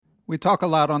We talk a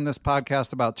lot on this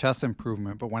podcast about chess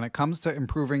improvement, but when it comes to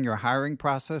improving your hiring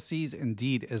processes,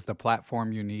 Indeed is the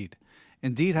platform you need.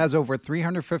 Indeed has over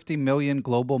 350 million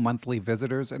global monthly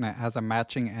visitors, and it has a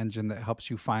matching engine that helps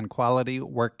you find quality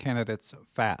work candidates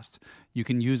fast. You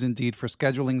can use Indeed for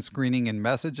scheduling, screening, and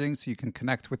messaging so you can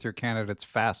connect with your candidates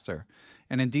faster.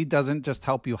 And Indeed doesn't just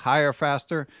help you hire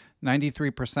faster.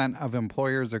 93% of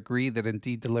employers agree that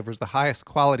Indeed delivers the highest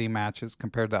quality matches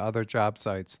compared to other job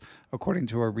sites, according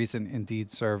to a recent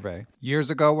Indeed survey. Years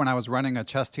ago, when I was running a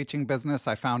chess teaching business,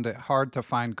 I found it hard to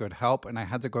find good help, and I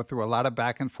had to go through a lot of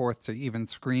back and forth to even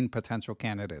screen potential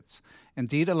candidates.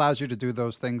 Indeed allows you to do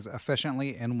those things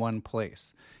efficiently in one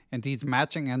place. Indeed's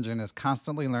matching engine is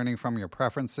constantly learning from your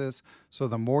preferences, so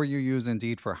the more you use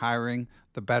Indeed for hiring,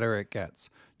 the better it gets.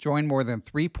 Join more than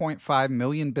 3.5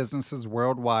 million businesses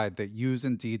worldwide that use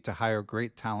Indeed to hire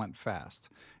great talent fast.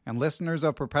 And listeners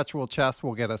of Perpetual Chess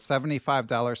will get a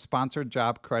 $75 sponsored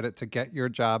job credit to get your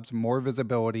jobs more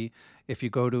visibility if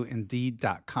you go to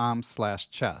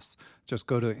Indeed.com/chess. Just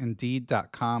go to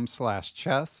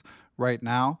Indeed.com/chess right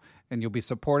now, and you'll be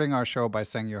supporting our show by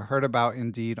saying you heard about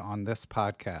Indeed on this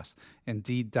podcast.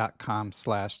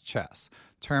 Indeed.com/chess.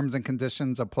 Terms and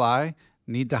conditions apply.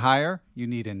 Need to hire? You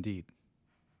need Indeed.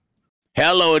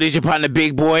 Hello, it is your partner,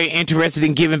 Big Boy, interested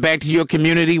in giving back to your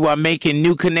community while making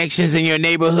new connections in your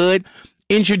neighborhood.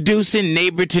 Introducing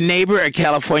Neighbor to Neighbor, a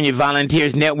California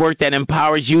volunteers network that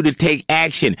empowers you to take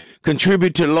action,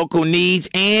 contribute to local needs,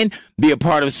 and be a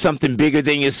part of something bigger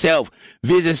than yourself.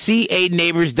 Visit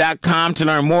ca-neighbors.com to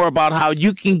learn more about how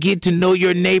you can get to know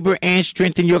your neighbor and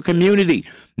strengthen your community.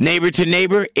 Neighbor to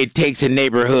Neighbor, it takes a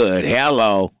neighborhood.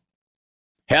 Hello,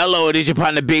 it is your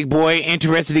partner, Big Boy,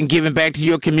 interested in giving back to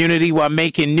your community while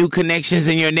making new connections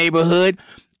in your neighborhood.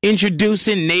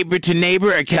 Introducing Neighbor to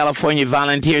Neighbor, a California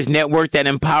volunteers network that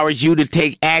empowers you to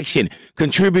take action,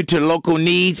 contribute to local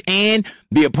needs, and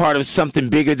be a part of something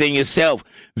bigger than yourself.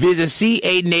 Visit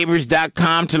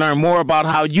ca-neighbors.com to learn more about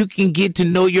how you can get to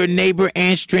know your neighbor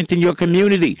and strengthen your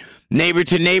community. Neighbor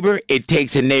to Neighbor, it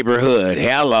takes a neighborhood.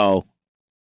 Hello.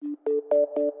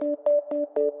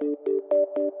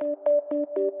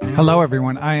 Hello,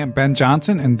 everyone. I am Ben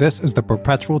Johnson, and this is the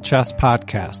Perpetual Chess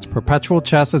Podcast. Perpetual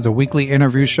Chess is a weekly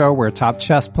interview show where top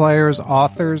chess players,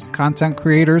 authors, content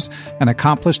creators, and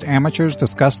accomplished amateurs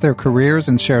discuss their careers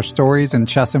and share stories and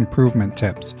chess improvement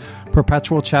tips.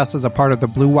 Perpetual Chess is a part of the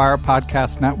Blue Wire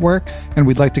Podcast Network, and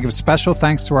we'd like to give special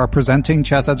thanks to our presenting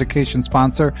chess education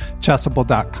sponsor,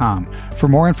 Chessable.com. For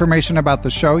more information about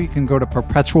the show, you can go to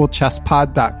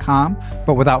perpetualchesspod.com.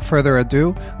 But without further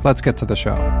ado, let's get to the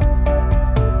show.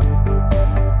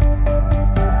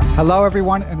 Hello,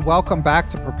 everyone, and welcome back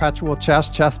to Perpetual Chess,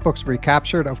 Chess Books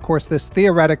Recaptured. Of course, this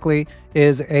theoretically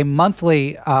is a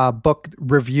monthly book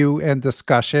review and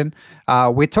discussion.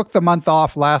 We took the month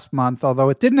off last month, although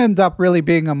it didn't end up really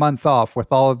being a month off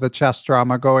with all of the chess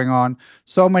drama going on.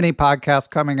 So many podcasts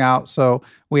coming out, so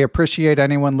we appreciate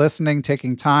anyone listening,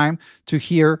 taking time to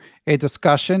hear a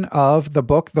discussion of the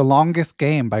book, The Longest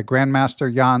Game by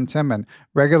Grandmaster Jan Timman.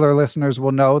 Regular listeners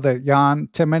will know that Jan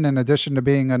Timman, in addition to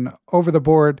being an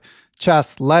over-the-board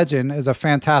chess legend, is a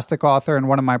fantastic author and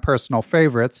one of my personal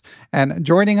favorites. And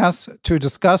joining us to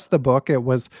discuss the book, it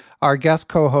was our guest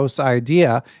co-host's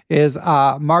idea, is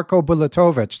Marko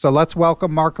Bulatovic. So let's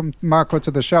welcome Marko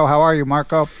to the show. How are you,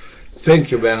 Marko?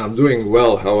 Thank you, Ben. I'm doing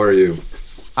well. How are you?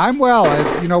 I'm well.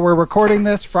 As you know, we're recording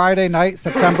this Friday night,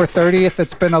 September 30th.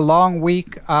 It's been a long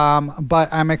week, but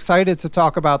I'm excited to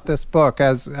talk about this book,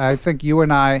 as I think you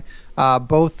and I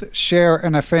both share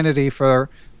an affinity for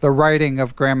the writing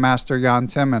of Grandmaster Jan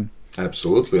Timman.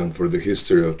 Absolutely, and for the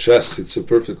history of chess. It's a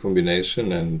perfect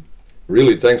combination, and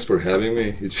really thanks for having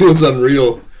me. It feels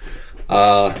unreal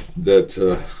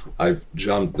that I've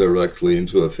jumped directly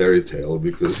into a fairy tale,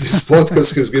 because this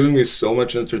podcast has given me so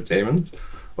much entertainment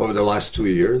over the last 2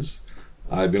 years.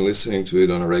 I've been listening to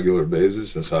it on a regular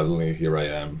basis, and suddenly here I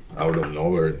am, out of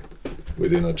nowhere,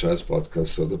 within a chess podcast.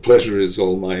 So the pleasure is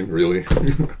all mine, really.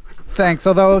 Thanks.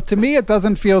 Although to me, it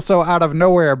doesn't feel so out of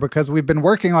nowhere, because we've been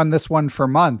working on this one for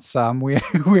months. We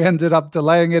ended up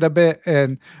delaying it a bit,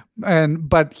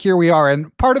 but here we are.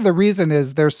 And part of the reason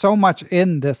is there's so much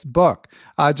in this book.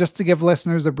 Just to give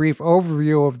listeners a brief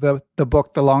overview of the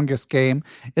book, The Longest Game,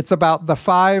 it's about the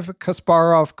 5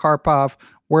 Kasparov-Karpov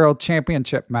World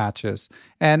Championship matches.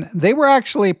 And they were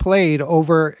actually played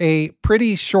over a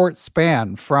pretty short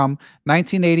span from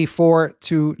 1984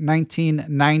 to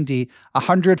 1990.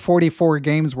 144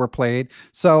 games were played.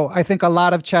 So I think a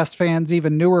lot of chess fans,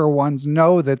 even newer ones,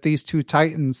 know that these two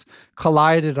titans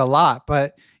collided a lot.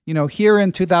 But here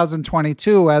in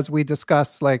 2022, as we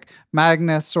discussed, like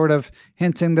Magnus sort of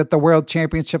hinting that the World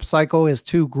Championship cycle is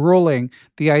too grueling,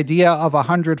 the idea of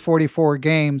 144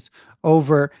 games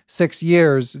over 6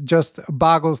 years just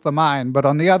boggles the mind. But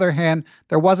on the other hand,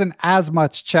 there wasn't as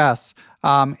much chess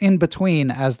in between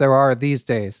as there are these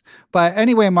days. But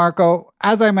anyway, Marco,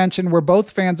 as I mentioned, we're both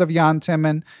fans of Jan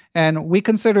Timman, and we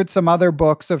considered some other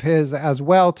books of his as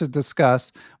well to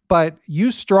discuss. But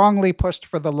you strongly pushed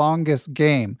for The Longest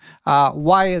Game.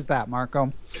 Why is that,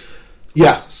 Marco?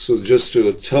 Yeah, so just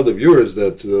to tell the viewers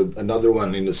that another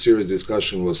one in the series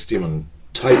discussion was Timman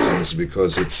Titans,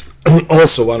 because it's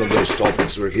also one of those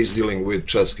topics where he's dealing with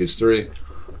chess history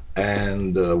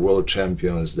and world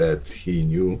champions that he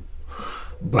knew.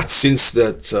 But since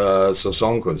that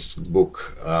Sosonko's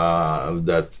book,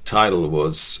 that title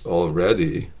was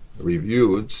already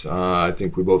reviewed, I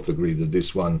think we both agree that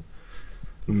this one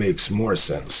makes more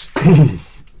sense.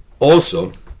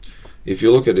 Also, if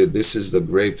you look at it, this is the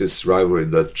greatest rivalry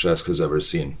that chess has ever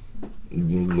seen.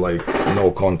 Like,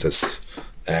 no contest.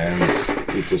 And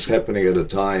it was happening at a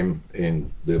time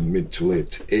in the mid to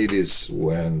late 80s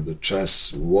when the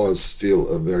chess was still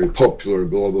a very popular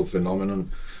global phenomenon,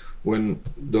 when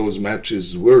those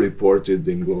matches were reported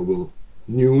in global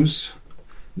news.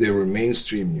 They were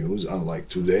mainstream news, unlike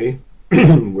today,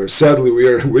 where sadly we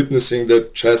are witnessing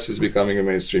that chess is becoming a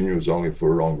mainstream news only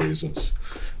for wrong reasons,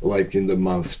 like in the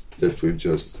month that we've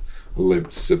just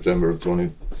lived, September of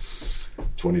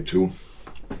 2022.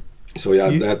 So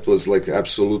yeah, that was like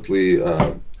absolutely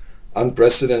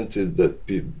unprecedented that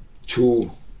two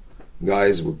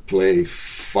guys would play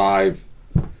 5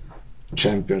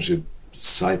 championship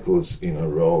cycles in a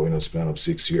row in a span of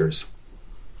 6 years.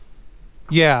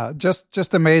 Yeah,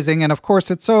 just amazing. And of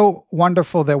course, it's so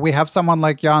wonderful that we have someone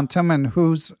like Jan Timman,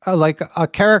 who's like a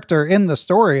character in the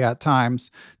story at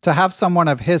times, to have someone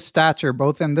of his stature,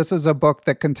 and this is a book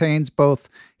that contains both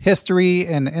history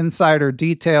and insider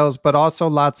details, but also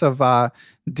lots of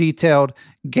detailed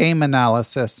game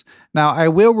analysis. Now, I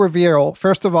will reveal,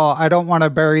 first of all, I don't want to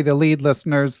bury the lead,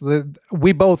 listeners.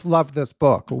 We both love this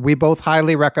book. We both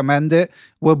highly recommend it.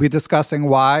 We'll be discussing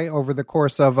why over the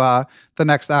course of the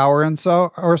next hour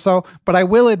or so. But I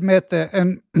will admit that,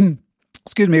 and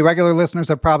excuse me, regular listeners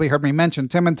have probably heard me mention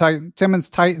Timman's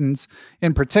Titans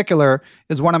in particular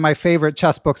is one of my favorite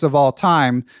chess books of all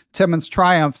time. Timman's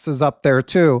Triumphs is up there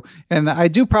too. And I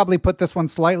do probably put this one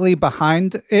slightly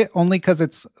behind it only because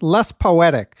it's less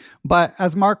poetic. But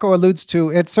as Marco alludes to,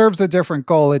 it serves a different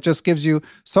goal. It just gives you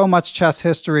so much chess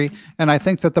history. And I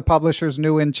think that the publishers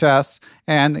knew in chess,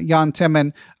 and Jan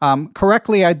Timman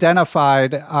correctly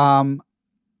identified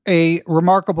a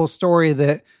remarkable story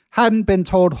that hadn't been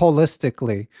told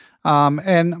holistically.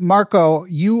 And Marco,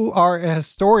 you are a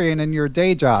historian in your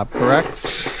day job, correct?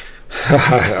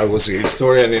 I was a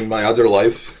historian in my other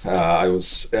life. I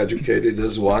was educated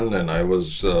as one, and I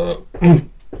was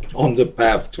on the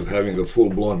path to having a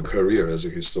full-blown career as a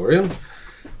historian.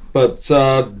 But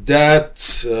that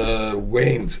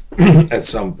waned at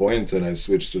some point, and I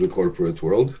switched to the corporate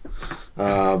world.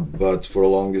 But for the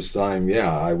longest time,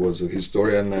 I was a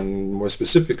historian, and more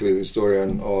specifically, a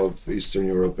historian of Eastern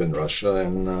Europe and Russia.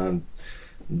 And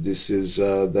this is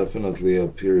definitely a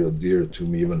period dear to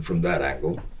me, even from that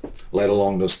angle, let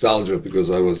alone nostalgia, because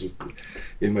I was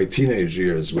in my teenage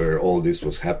years where all this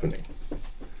was happening.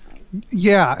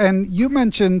 Yeah, and you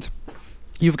mentioned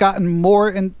you've gotten more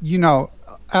in,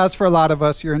 as for a lot of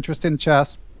us, your interest in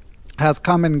chess has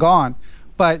come and gone,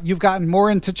 but you've gotten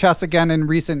more into chess again in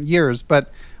recent years.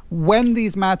 But when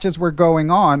these matches were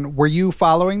going on, were you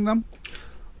following them?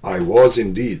 I was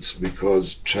indeed,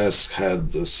 because chess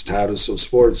had the status of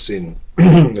sports in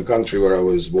the country where I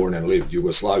was born and lived,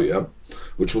 Yugoslavia,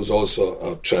 which was also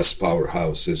a chess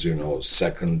powerhouse, as you know,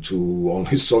 second to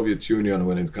only Soviet Union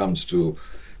when it comes to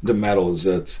the medals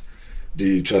at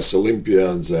the chess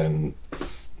Olympiads and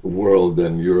world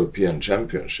and European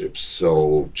championships.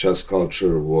 So chess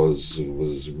culture was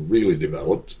really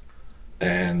developed,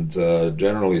 and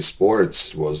generally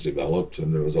sports was developed,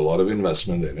 and there was a lot of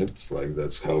investment in it. Like,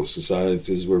 that's how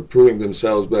societies were proving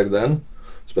themselves back then,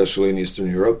 especially in Eastern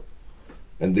Europe.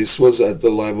 And this was at the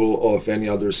level of any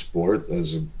other sport,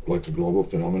 as like a global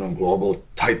phenomenon, global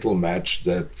title match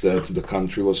that the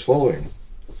country was following.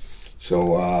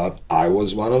 So I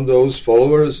was one of those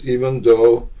followers, even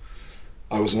though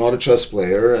I was not a chess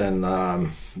player, and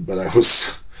but I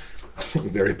was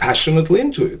very passionately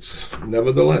into it,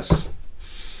 nevertheless.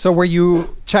 So were you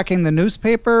checking the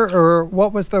newspaper, or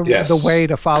what was the way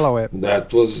to follow it?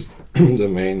 That was the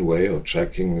main way of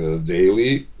checking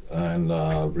daily, and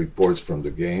reports from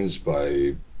the games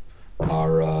by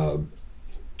our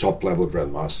top level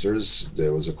grandmasters.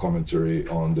 There was a commentary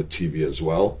on the TV as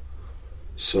well.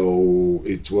 So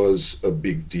it was a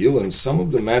big deal. And some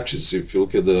of the matches, if you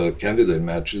look at the candidate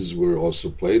matches, were also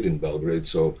played in Belgrade.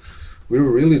 So we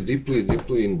were really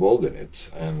deeply involved in it.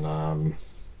 And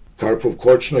Karpov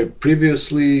Korchnoi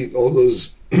previously, all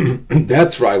those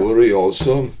that rivalry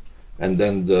also, and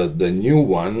then the new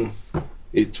one,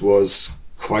 it was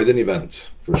quite an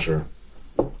event for sure.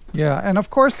 Yeah, and of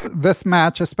course this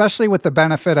match, especially with the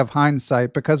benefit of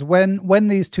hindsight, because when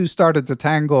these two started to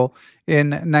tangle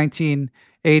in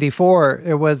 1984,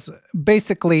 it was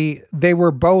basically they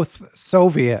were both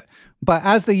Soviet. But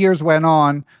as the years went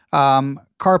on,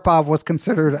 Karpov was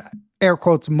considered, air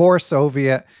quotes, more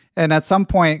Soviet. And at some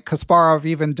point, Kasparov,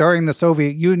 even during the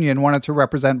Soviet Union, wanted to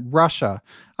represent Russia.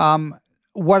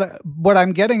 What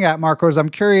I'm getting at, Marko, is I'm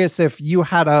curious if you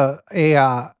had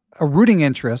a rooting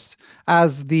interest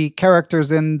as the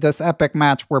characters in this epic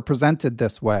match were presented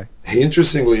this way.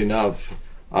 Interestingly enough,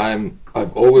 I've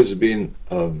always been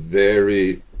a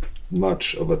very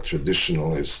much of a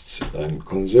traditionalist and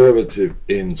conservative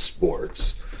in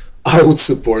sports. I would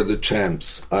support the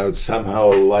champs. I would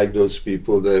somehow like those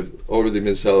people that have already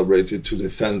been celebrated to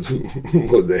defend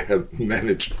what they have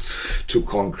managed to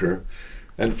conquer.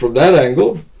 And from that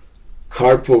angle,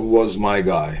 Karpov was my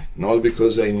guy, not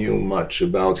because I knew much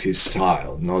about his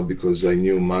style, not because I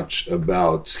knew much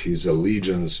about his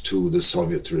allegiance to the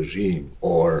Soviet regime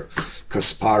or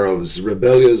Kasparov's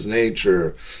rebellious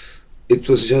nature. It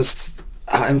was just,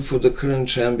 I'm for the current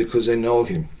champ because I know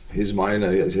him. He's mine.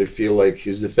 I feel like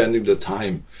he's defending the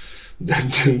time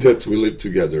that we live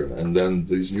together. And then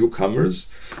these newcomers,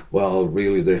 well,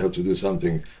 really, they have to do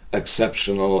something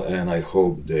exceptional, and I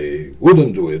hope they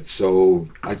wouldn't do it. So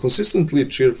I consistently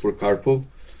cheered for Karpov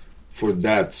for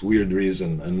that weird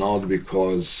reason, and not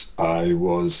because I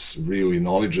was really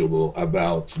knowledgeable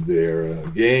about their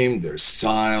game, their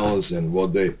styles, and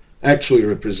what they actually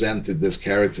represented as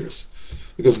characters.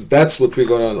 Because that's what we're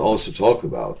going to also talk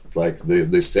about, like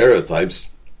the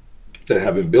stereotypes that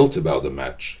have been built about the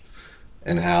match,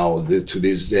 and how to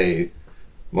this day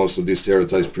most of these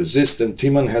stereotypes persist, and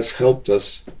Timan has helped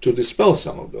us to dispel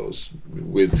some of those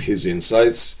with his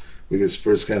insights, with his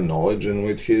first-hand knowledge, and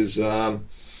with his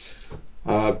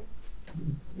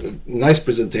nice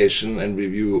presentation and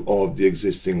review of the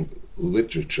existing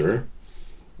literature.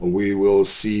 We will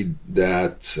see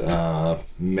that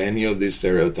many of these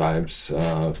stereotypes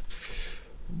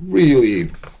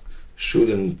really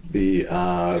shouldn't be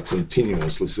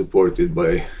continuously supported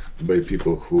by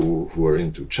people who are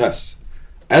into chess.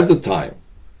 At the time,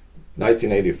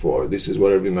 1984, this is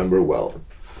what I remember well.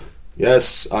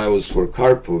 Yes, I was for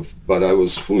Karpov, but I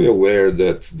was fully aware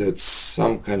that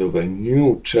some kind of a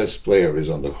new chess player is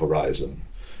on the horizon,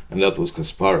 and that was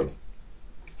Kasparov.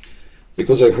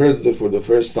 Because I heard that for the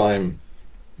first time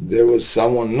there was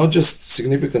someone not just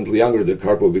significantly younger than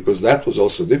Karpov, because that was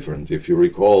also different. If you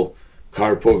recall,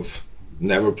 Karpov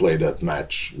never played that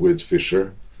match with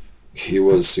Fischer. He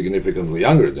was significantly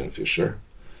younger than Fischer.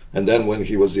 And then when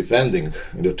he was defending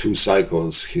in the 2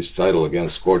 cycles his title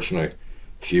against Korchnoi,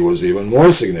 he was even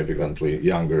more significantly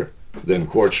younger than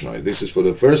Korchnoi. This is for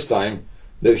the first time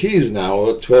that he is now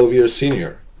a 12-year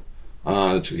senior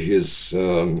to his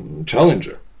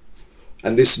challenger.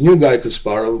 And this new guy,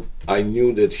 Kasparov, I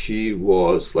knew that he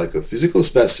was like a physical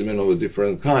specimen of a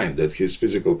different kind, that his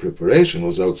physical preparation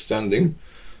was outstanding,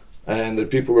 and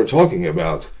that people were talking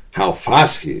about how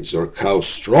fast he is or how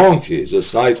strong he is,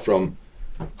 aside from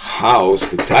how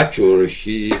spectacular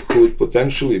he could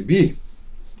potentially be.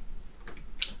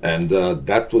 And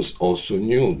that was also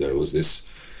new. There was this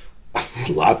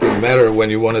laughing matter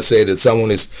when you want to say that someone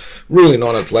is really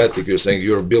non-athletic. You're saying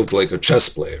you're built like a chess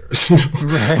player.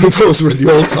 Right. Those were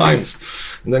the old times.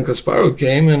 And then Kasparov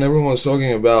came and everyone was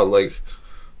talking about like,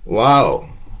 wow,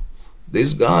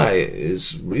 this guy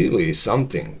is really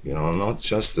something, you know, not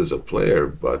just as a player,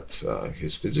 but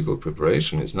his physical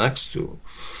preparation is next to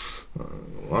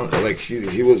like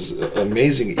he was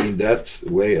amazing in that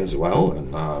way as well.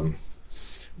 And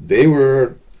they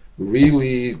were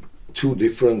really 2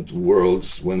 different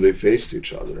worlds when they faced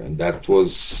each other, and that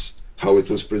was how it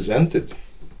was presented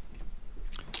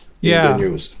in the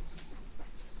news.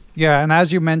 Yeah, and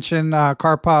as you mentioned,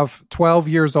 Karpov, 12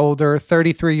 years older,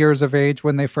 33 years of age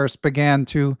when they first began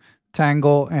to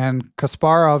tangle, and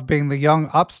Kasparov being the young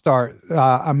upstart,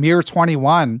 a mere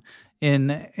 21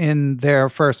 in their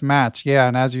first match. Yeah,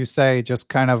 and as you say, just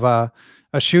kind of a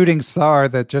shooting star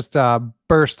that just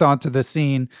burst onto the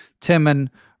scene. Timan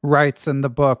writes in the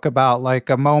book about like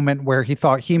a moment where he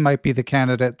thought he might be the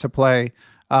candidate to play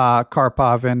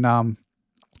Karpov in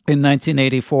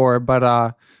 1984,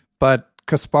 but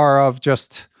Kasparov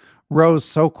just rose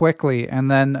so quickly, and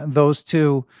then those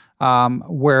two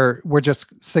were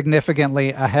just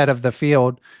significantly ahead of the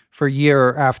field for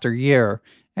year after year.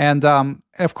 And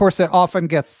of course, it often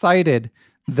gets cited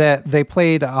that they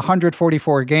played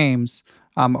 144 games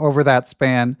over that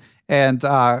span, and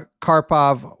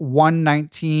Karpov won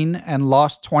 19 and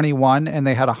lost 21, and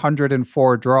they had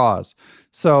 104 draws.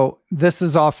 So this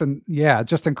is often,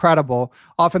 just incredible,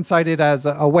 often cited as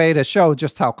a way to show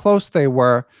just how close they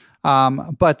were.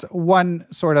 But one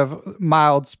sort of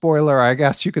mild spoiler, I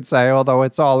guess you could say, although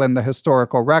it's all in the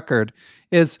historical record,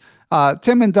 is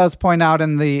Timman does point out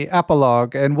in the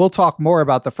epilogue, and we'll talk more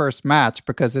about the first match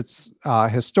because it's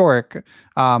historic,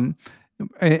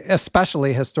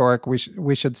 especially historic,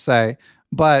 we should say.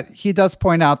 But he does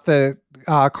point out that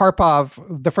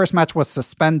Karpov, the first match was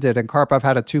suspended, and Karpov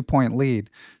had a 2-point lead.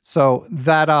 So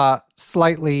that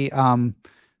slightly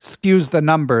skews the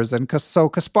numbers. And so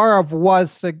Kasparov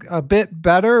was a bit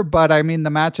better, but I mean,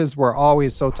 the matches were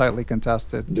always so tightly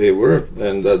contested. They were,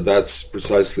 and that's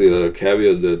precisely a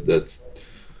caveat that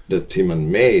Timman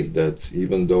made, that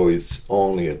even though it's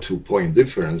only a 2-point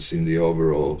difference in the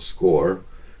overall score,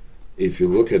 if you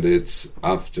look at it,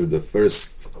 after the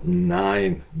first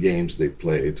 9 games they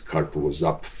played, Karpov was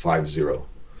up 5-0.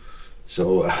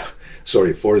 So,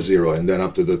 4-0, and then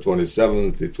after the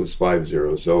 27th, it was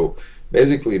 5-0. So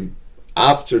basically,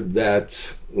 after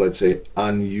that, let's say,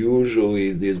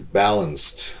 unusually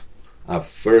disbalanced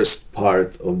first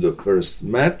part of the first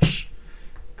match,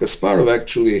 Kasparov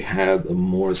actually had a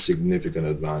more significant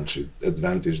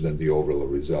advantage than the overall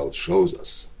result shows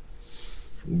us.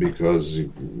 Because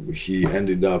he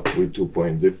ended up with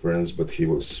 2-point difference, but he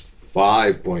was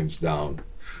 5 points down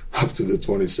after the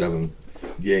 27th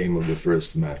game of the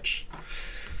first match.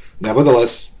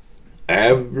 Nevertheless,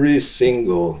 every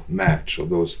single match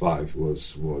of those 5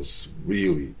 was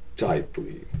really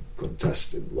tightly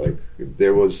contested. Like,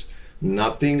 there was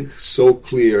nothing so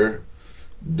clear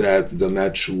that the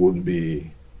match would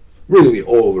be really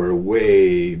over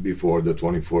way before the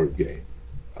 24th game.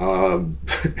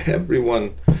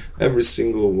 Every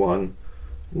single one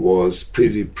was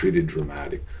pretty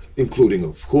dramatic, including,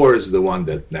 of course, the one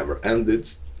that never ended,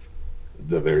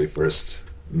 the very first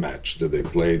match that they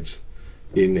played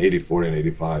in 84 and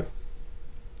 85.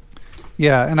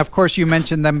 Yeah, and of course you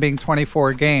mentioned them being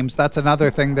 24 games. That's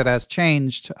another thing that has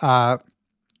changed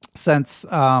since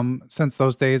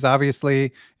those days.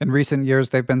 Obviously, in recent years,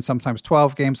 they've been sometimes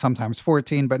 12 games, sometimes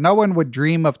 14, but no one would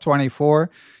dream of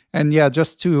 24. And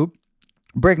just to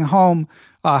bring home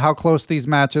how close these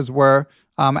matches were,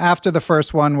 after the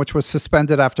first one, which was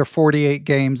suspended after 48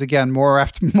 games, again, more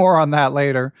on that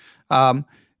later,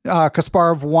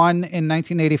 Kasparov won in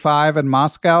 1985 in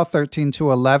Moscow,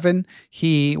 13-11.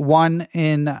 He won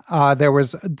in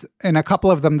a couple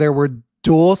of them, there were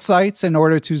dual sites in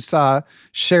order to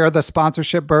share the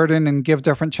sponsorship burden and give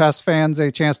different chess fans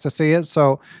a chance to see it.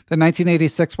 So the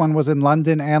 1986 one was in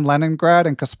London and Leningrad,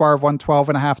 and Kasparov won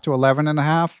 12.5 to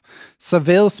 11.5.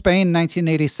 Seville, Spain,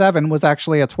 1987 was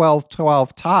actually a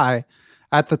 12-12 tie.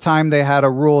 At the time, they had a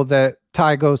rule that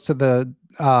tie goes to the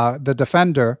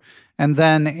defender. And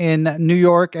then in New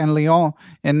York and Lyon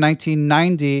in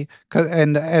 1990,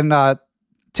 and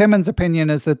Timman's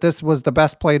opinion is that this was the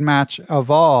best played match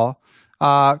of all.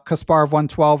 Kasparov won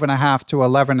 12.5 to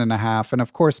 11.5. And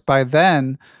of course, by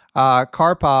then,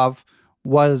 Karpov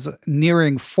was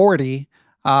nearing 40,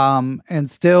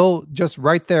 and still just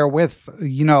right there with,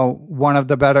 one of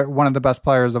the best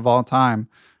players of all time.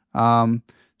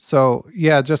 So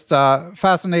yeah, just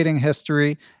fascinating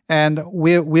history. And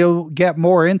we'll get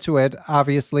more into it,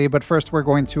 obviously. But first, we're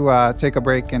going to take a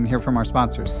break and hear from our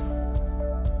sponsors.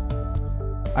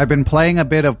 I've been playing a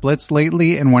bit of Blitz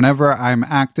lately, and whenever I'm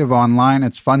active online,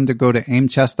 it's fun to go to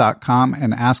aimchess.com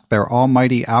and ask their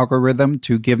almighty algorithm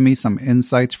to give me some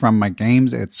insights from my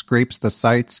games. It scrapes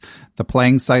the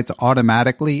playing sites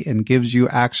automatically and gives you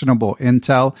actionable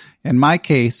intel. In my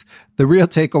case, the real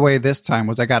takeaway this time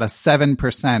was I got a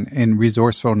 7% in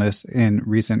resourcefulness in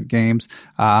recent games.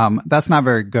 That's not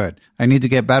very good. I need to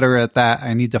get better at that.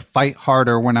 I need to fight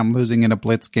harder when I'm losing in a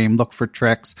blitz game, look for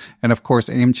tricks. And of course,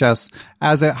 Aim Chess,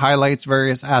 as it highlights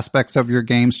various aspects of your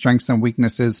game, strengths and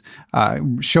weaknesses,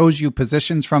 shows you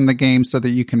positions from the game so that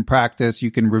you can practice,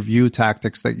 you can review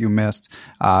tactics that you missed,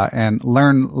 and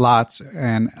learn lots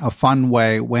in a fun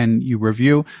way when you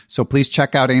review. So please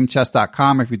check out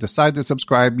aimchess.com. If you decide to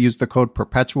subscribe, use the code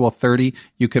perpetual30.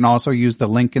 You can also use the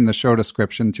link in the show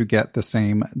description to get the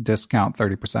same discount,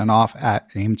 30% off at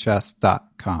aimchess.com.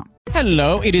 ChumbaCasino.com.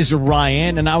 Hello, it is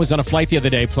Ryan, and I was on a flight the other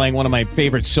day playing one of my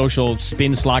favorite social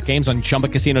spin slot games on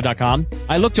ChumbaCasino.com.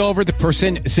 I looked over at the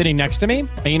person sitting next to me,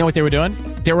 and you know what they were doing?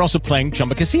 They were also playing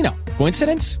Chumba Casino.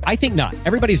 Coincidence? I think not.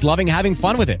 Everybody's loving having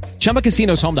fun with it. Chumba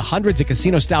Casino is home to hundreds of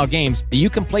casino-style games that you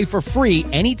can play for free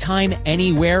anytime,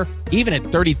 anywhere, even at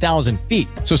 30,000 feet.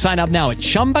 So sign up now at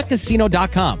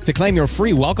ChumbaCasino.com to claim your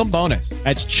free welcome bonus.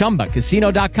 That's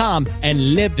ChumbaCasino.com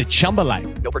and live the Chumba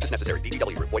life. No purchase necessary.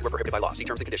 VGW. Void where prohibited by law. See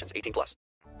terms and conditions. 18+.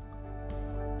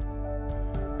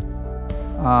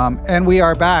 And we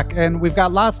are back, and we've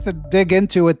got lots to dig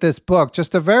into with this book.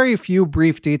 Just a very few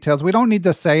brief details. We don't need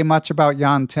to say much about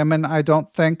Jan Timman, I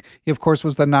don't think. He, of course,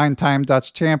 was the 9-time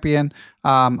Dutch champion.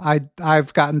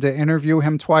 I've gotten to interview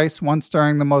him twice, once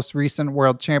during the most recent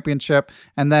World Championship,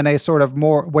 and then a sort of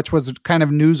more, which was kind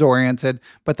of news-oriented,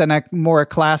 but then a more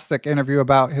classic interview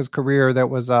about his career that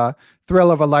was a thrill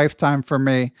of a lifetime for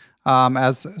me.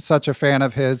 As such a fan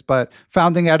of his, but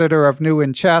founding editor of New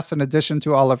in Chess, in addition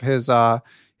to all of his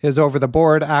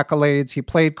over-the-board accolades. He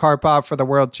played Karpov for the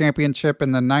World Championship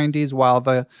in the 90s while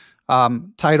the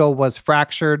title was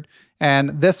fractured.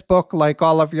 And this book, like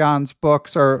all of Jan's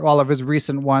books or all of his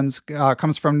recent ones,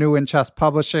 comes from New in Chess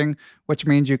Publishing, which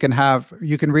means you can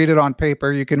read it on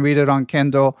paper, you can read it on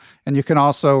Kindle, and you can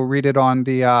also read it on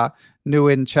the New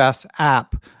in Chess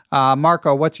app.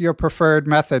 Marco, what's your preferred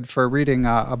method for reading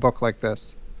a book like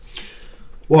this?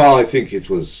 Well, I think it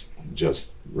was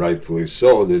just rightfully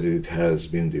so that it has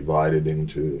been divided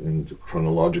into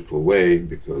chronological way,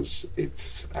 because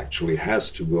it actually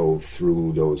has to go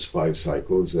through those 5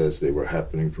 cycles as they were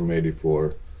happening from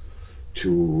 84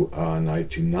 to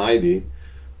 1990.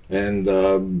 And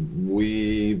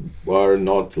we are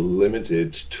not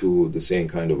limited to the same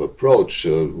kind of approach.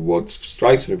 What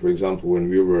strikes me, for example, when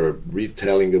we were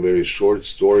retelling a very short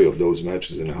story of those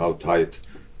matches and how tight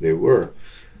they were,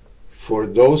 for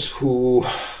those who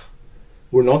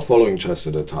were not following chess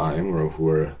at the time or who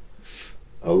were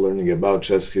learning about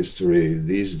chess history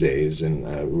these days, and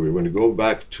we're going to go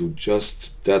back to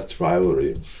just that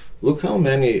rivalry, look how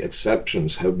many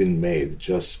exceptions have been made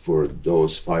just for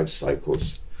those 5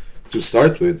 cycles. To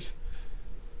start with,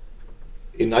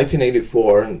 in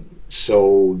 1984,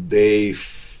 so they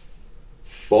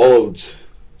followed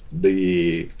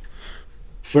the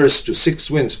first to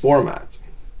 6 wins format,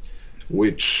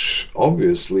 which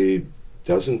obviously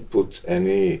doesn't put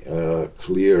any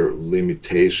clear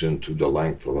limitation to the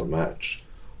length of a match,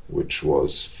 which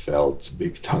was felt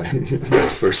big time in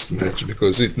that first match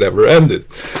because it never ended.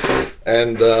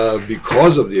 And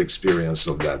because of the experience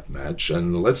of that match,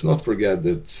 and let's not forget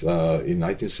that in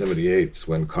 1978,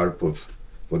 when Karpov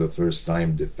for the first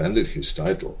time defended his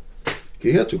title,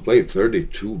 he had to play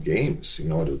 32 games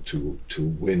in order to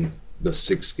win the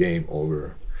 6th game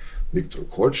over Viktor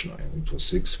Korchnoi, and it was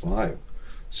 6-5.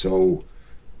 So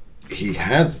he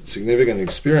had significant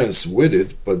experience with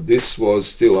it, but this was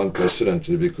still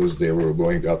unprecedented because they were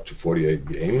going up to 48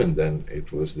 game, and then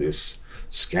it was this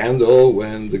scandal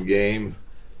when the game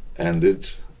ended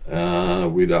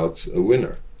without a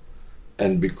winner.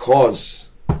 And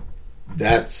because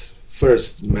that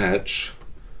first match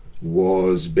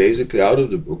was basically out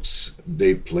of the books,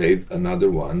 they played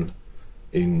another one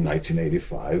in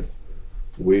 1985,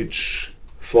 which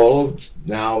followed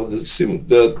now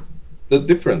the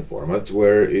different format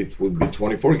where it would be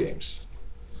 24 games.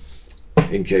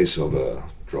 In case of a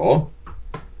draw,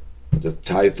 the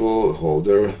title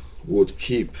holder would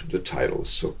keep the title,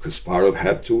 so Kasparov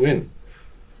had to win,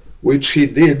 which he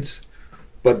did,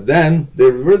 but then they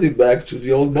reverted back to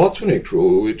the old Botvinnik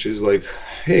rule, which is like,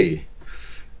 hey,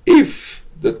 if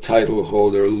the title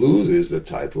holder loses the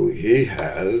title, he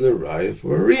has the right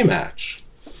for a rematch,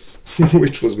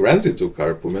 which was granted to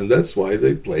Karpov, and that's why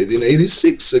they played in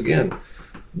 86 again,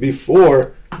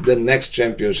 before the next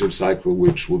championship cycle,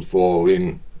 which would fall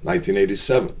in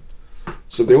 1987.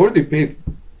 So they already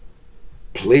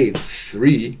played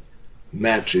 3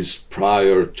 matches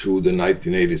prior to the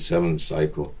 1987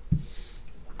 cycle,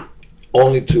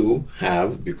 only to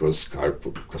have, because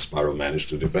Kasparov managed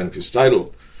to defend his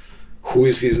title, who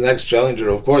is his next challenger?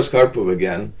 Of course, Karpov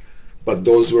again, but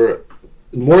those were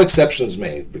more exceptions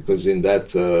made, because in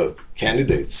that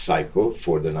candidate cycle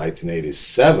for the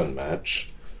 1987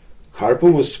 match,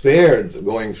 Karpov was spared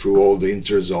going through all the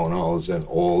interzonals and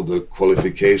all the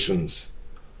qualifications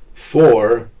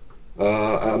for,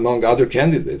 among other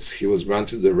candidates. He was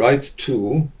granted the right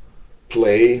to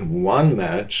play 1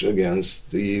 match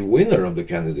against the winner of the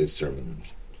candidates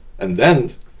tournament. And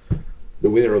then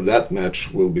the winner of that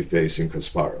match will be facing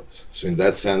Kasparov. So in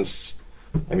that sense,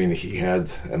 I mean, he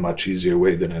had a much easier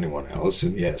way than anyone else.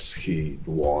 And yes, he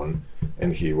won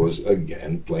and he was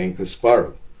again playing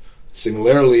Kasparov.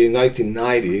 Similarly, in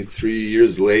 1990, 3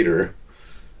 years later,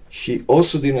 he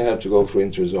also didn't have to go for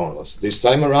interzonals. This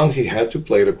time around, he had to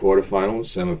play the quarterfinals,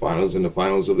 semifinals, and the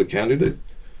finals of the candidate,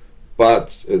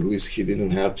 but at least he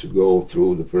didn't have to go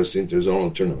through the first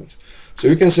interzonal tournament. So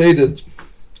you can say that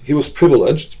he was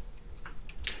privileged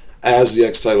as the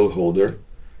ex-title holder.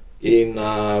 In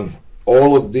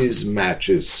all of these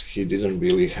matches, he didn't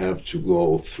really have to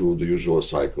go through the usual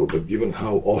cycle, but given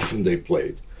how often they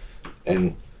played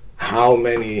and how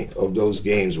many of those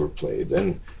games were played,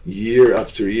 and year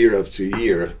after year after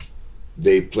year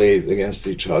they played against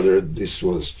each other, this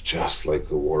was just like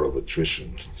a war of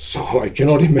attrition. So I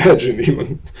cannot imagine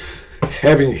even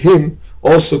having him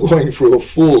also going through a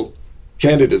full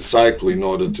candidate cycle in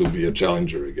order to be a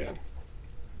challenger again.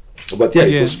 But yeah,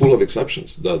 it was full of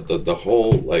exceptions. The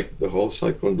whole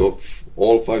cycle and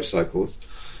all 5 cycles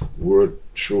were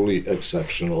truly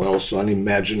exceptional and also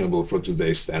unimaginable for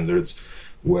today's standards,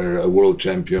 where a world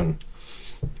champion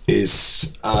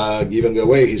is giving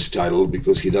away his title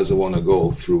because he doesn't want to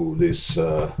go through this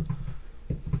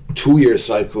 2-year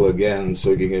cycle again,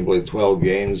 so he can play 12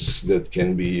 games that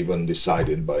can be even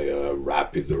decided by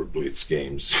rapid or blitz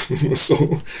games. so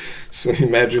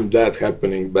imagine that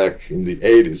happening back in the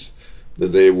 80s, that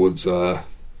they would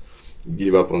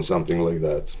give up on something like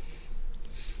that.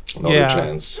 Not a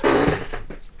chance.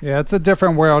 Yeah, it's a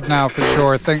different world now for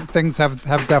sure. Things have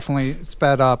definitely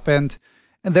sped up, and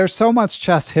there's so much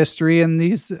chess history in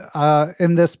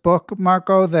this book,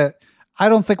 Marco, that I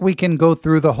don't think we can go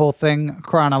through the whole thing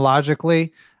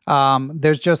chronologically.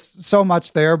 There's just so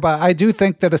much there, but I do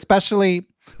think that especially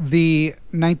the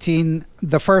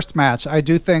first match, I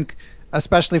do think,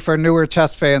 especially for newer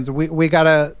chess fans,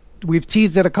 we've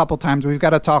teased it a couple times. We've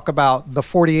got to talk about the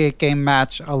 48 game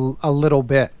match a little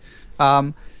bit.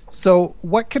 So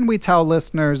what can we tell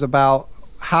listeners about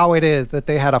how it is that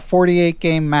they had a 48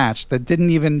 game match that didn't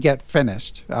even get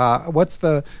finished? What's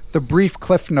the brief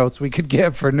cliff notes we could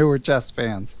give for newer chess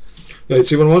fans? Yeah,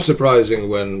 it's even more surprising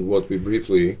when what we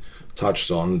briefly touched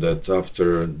on, that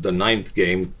after the 9th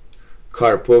game,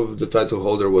 Karpov, the title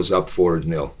holder, was up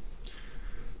 4-0.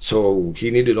 So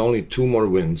he needed only 2 more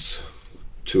wins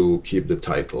to keep the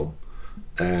title.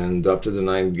 And after the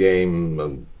 9th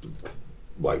game,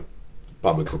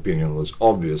 public opinion was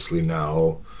obviously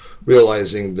now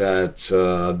realizing that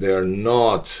they are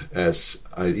not as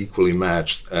equally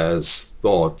matched as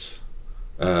thought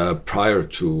prior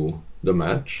to the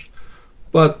match,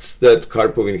 but that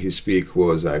Karpov in his peak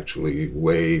was actually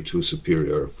way too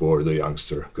superior for the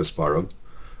youngster Kasparov,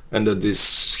 and that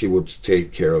he would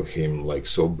take care of him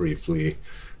so briefly,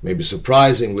 maybe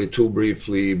surprisingly too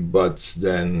briefly, but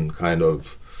then kind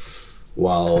of,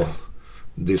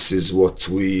 this is what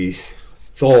we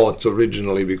thought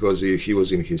originally, because he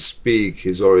was in his peak.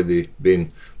 He's already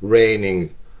been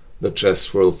reigning the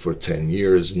chess world for 10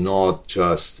 years, not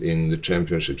just in the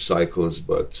championship cycles,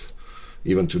 but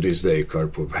even to this day,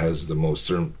 Karpov has the most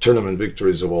tournament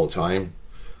victories of all time.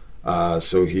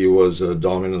 So he was a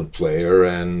dominant player,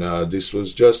 and this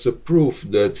was just a proof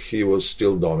that he was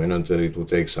still dominant, and it would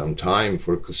take some time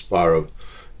for Kasparov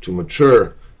to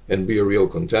mature and be a real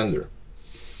contender.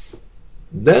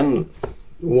 Then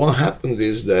what happened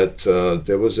is that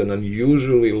there was an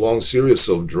unusually long series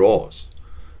of draws,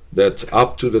 that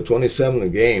up to the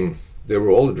 27th game, they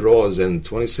were all draws, and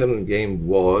 27th game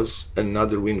was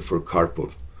another win for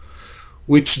Karpov,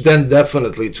 which then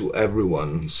definitely to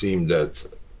everyone seemed that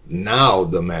now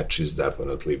the match is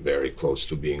definitely very close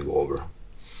to being over.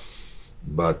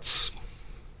 But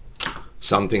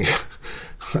something,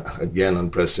 again,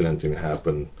 unprecedented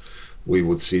happened. We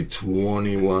would see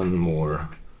 21 more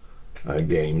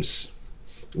games.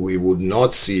 We would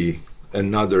not see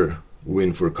another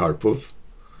win for Karpov.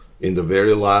 In the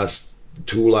very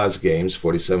two last games,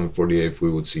 47-48,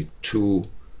 we would see 2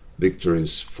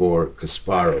 victories for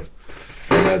Kasparov.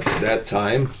 And at that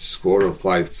time, score of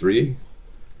 5-3,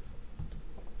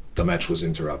 the match was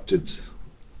interrupted.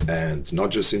 And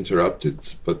not just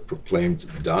interrupted, but proclaimed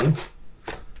done.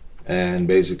 And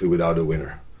basically without a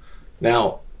winner.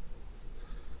 Now,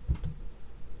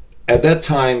 at that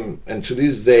time, and to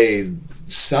this day,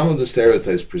 some of the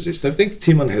stereotypes persist. I think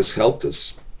Timman has helped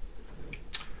us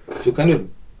to kind of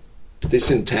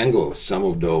disentangle some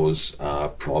of those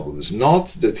problems. Not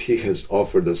that he has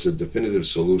offered us a definitive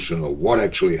solution of what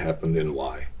actually happened and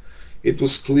why. It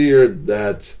was clear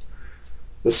that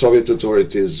the Soviet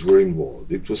authorities were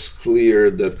involved. It was clear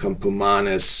that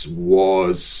Campomanes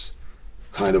was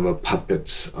kind of a puppet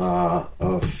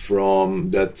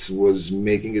that was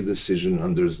making a decision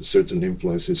under certain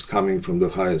influences coming from the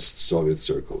highest Soviet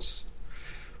circles.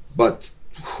 But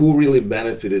who really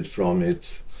benefited from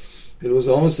it, it was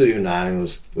almost a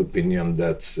unanimous opinion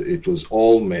that it was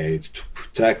all made to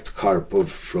protect Karpov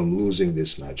from losing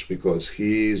this match, because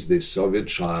he is the Soviet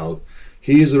child.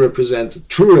 He is a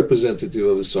true representative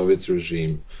of the Soviet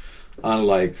regime,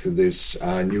 unlike this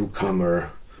newcomer,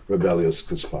 rebellious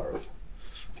Kasparov.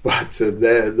 But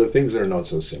the things are not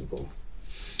so simple.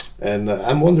 And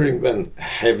I'm wondering, Ben,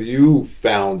 have you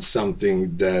found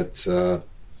something that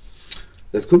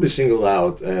could be singled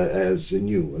out as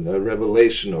new, and a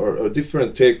revelation or a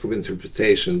different take of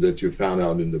interpretation that you found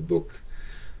out in the book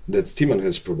that Timman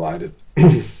has provided?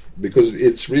 Because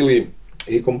it's really,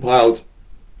 he compiled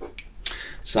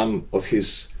some of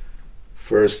his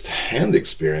first-hand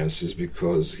experiences,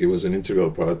 because he was an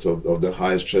integral part of the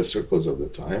highest chess circles of the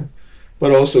time,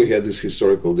 but also he had this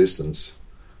historical distance.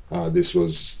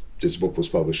 This book was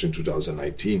published in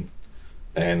 2019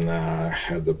 and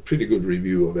had a pretty good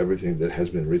review of everything that has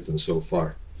been written so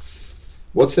far.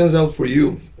 What stands out for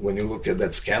you when you look at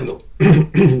that scandal?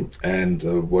 And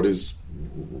what is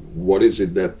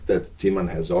it that Timman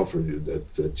has offered you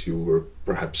that you were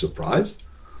perhaps surprised,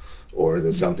 or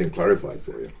that something clarified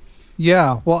for you?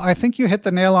 Yeah, well, I think you hit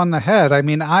the nail on the head. I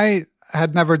mean, I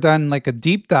had never done like a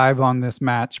deep dive on this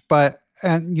match,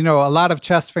 and you know, a lot of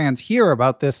chess fans hear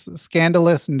about this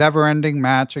scandalous, never-ending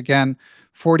match. Again,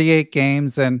 48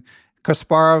 games, and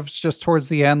Kasparov's just towards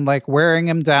the end, like wearing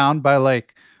him down by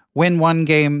like win one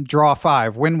game, draw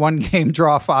five, win one game,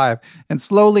 draw five, and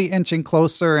slowly inching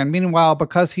closer. And meanwhile,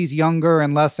 because he's younger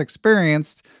and less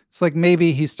experienced, it's like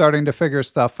maybe he's starting to figure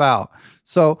stuff out.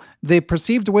 So the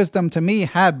perceived wisdom to me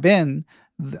had been,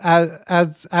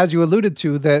 as you alluded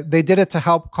to, that they did it to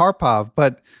help Karpov.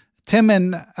 But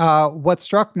Timman, what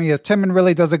struck me is Timman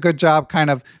really does a good job kind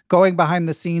of going behind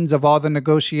the scenes of all the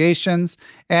negotiations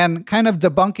and kind of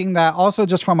debunking that also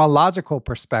just from a logical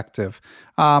perspective.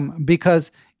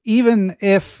 Because even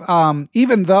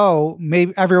though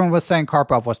maybe everyone was saying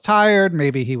Karpov was tired,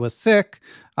 maybe he was sick,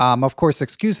 of course,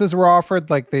 excuses were offered,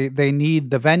 like they need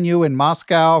the venue in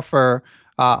Moscow for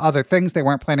other things. They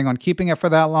weren't planning on keeping it for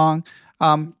that long.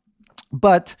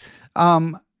 But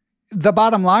the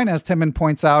bottom line, as Timman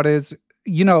points out, is,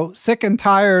 you know, sick and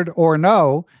tired or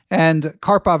no, and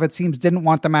Karpov, it seems, didn't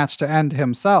want the match to end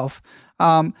himself.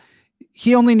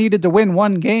 He only needed to win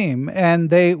one game, and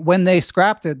when they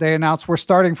scrapped it, they announced we're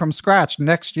starting from scratch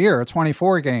next year,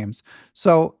 24 games.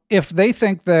 So if they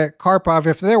think that Karpov,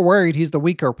 if they're worried he's the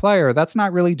weaker player, that's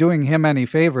not really doing him any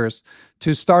favors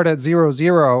to start at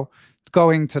 0-0,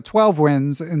 going to 12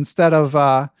 wins instead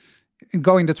of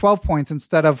going to 12 points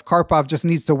instead of Karpov just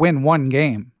needs to win one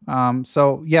game.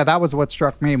 So yeah, that was what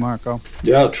struck me, Marco.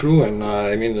 Yeah, true. And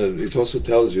I mean, it also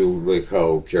tells you like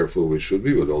how careful we should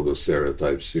be with all those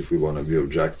stereotypes if we want to be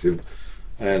objective.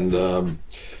 And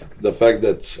the fact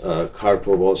that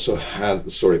Kasparov also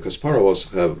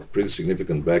have pretty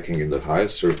significant backing in the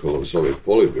highest circle of Soviet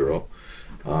Politburo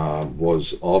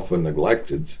was often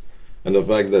neglected. And the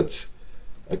fact that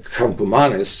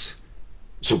Campomanes,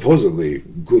 supposedly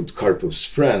good Karpov's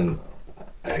friend,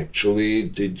 actually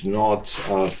did not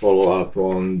follow up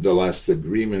on the last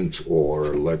agreement,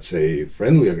 or let's say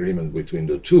friendly agreement between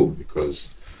the two,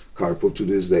 because Karpov to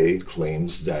this day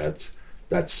claims that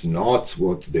that's not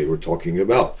what they were talking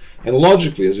about. And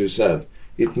logically, as you said,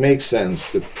 it makes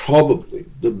sense that probably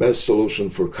the best solution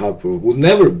for Karpov would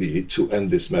never be to end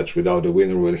this match without a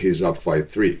winner when he's up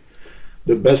 5-3.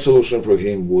 The best solution for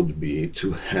him would be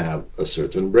to have a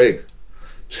certain break,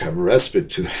 to have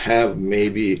respite, to have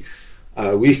maybe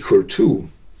a week or two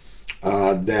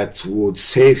that would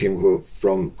save him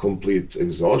from complete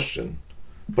exhaustion.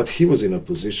 But he was in a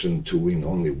position to win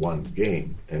only one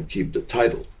game and keep the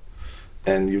title.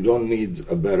 And you don't need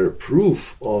a better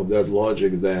proof of that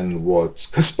logic than what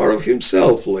Kasparov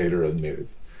himself later admitted.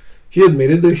 He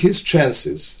admitted that his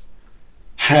chances,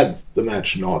 had the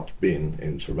match not been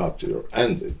interrupted or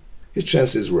ended, his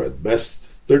chances were at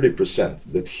best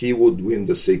 30% that he would win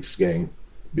the sixth game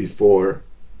before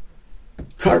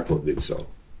Karpov did so.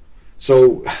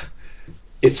 So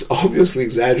it's obviously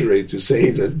exaggerated to say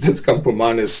that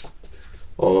Campomanes,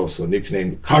 also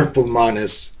nicknamed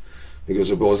Karpovmanes, because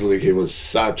supposedly he was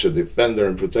such a defender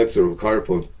and protector of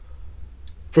Karpov,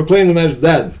 proclaimed the match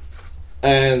dead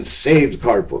and saved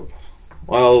Karpov.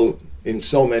 Well, in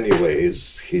so many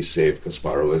ways, he saved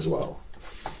Kasparov as well.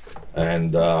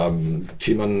 And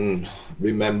Timman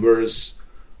remembers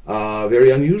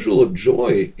very unusual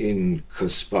joy in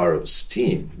Kasparov's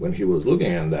team when he was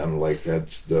looking at them, like in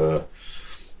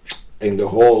the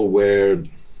hall where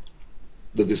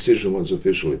the decision was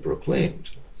officially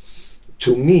proclaimed.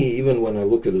 To me, even when I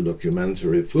look at the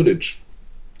documentary footage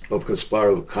of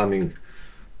Kasparov coming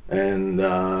and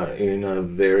in a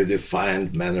very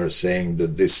defiant manner saying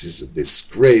that this is a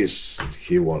disgrace.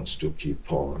 He wants to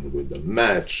keep on with the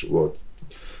match. What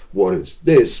is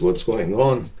this? What's going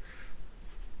on?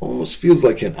 Almost feels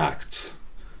like an act.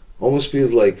 Almost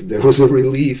feels like there was a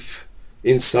relief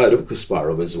inside of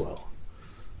Kasparov as well.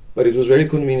 But it was very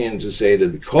convenient to say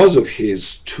that because of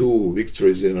his 2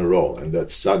 victories in a row, and that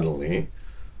suddenly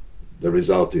the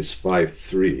result is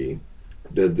 5-3,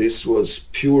 that this was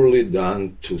purely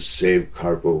done to save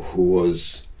Karpov, who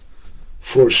was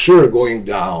for sure going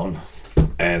down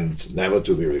and never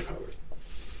to be recovered.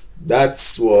 That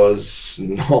was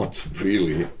not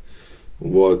really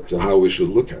how we should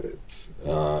look at it.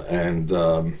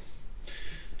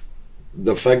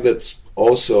 The fact that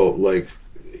also, like,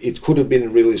 it could have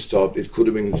been really stopped, it could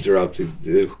have been interrupted,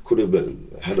 it could have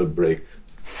had a break.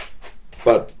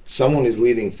 But someone is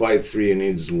leading 5-3 and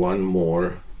needs one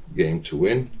more game to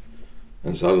win.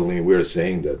 And suddenly we're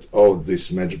saying that, oh,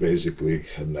 this match basically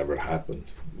had never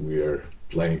happened. We are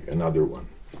playing another one.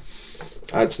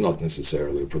 That's not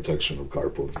necessarily a protection of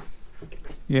Karpov.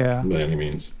 Yeah. By any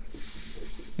means.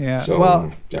 Yeah. So,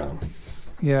 well, yeah.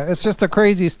 Yeah, it's just a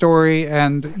crazy story.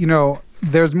 And, you know,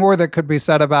 there's more that could be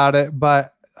said about it.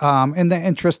 But in the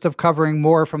interest of covering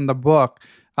more from the book,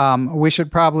 we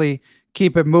should probably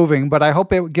keep it moving. But I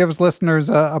hope it gives listeners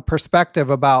a perspective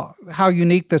about how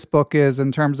unique this book is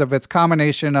in terms of its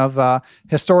combination of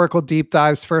historical deep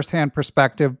dives, firsthand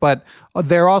perspective. But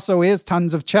there also is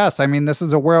tons of chess. I mean, this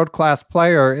is a world-class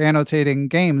player annotating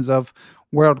games of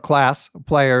world-class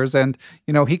players. And,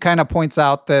 you know, he kind of points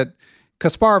out that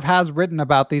Kasparov has written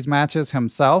about these matches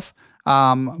himself,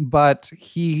 but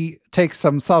he takes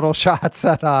some subtle shots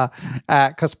at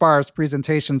Kasparov's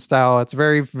presentation style. It's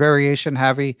very variation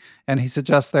heavy, and he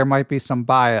suggests there might be some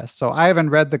bias. So I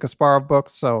haven't read the Kasparov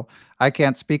books, so I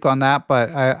can't speak on that, but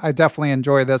I definitely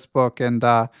enjoy this book. And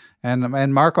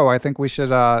Marco, I think we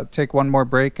should take one more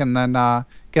break and then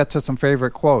get to some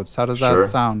favorite quotes. How does that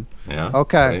sound? Yeah.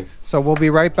 Okay. Right. So we'll be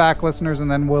right back, listeners,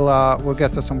 and then we'll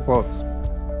get to some quotes.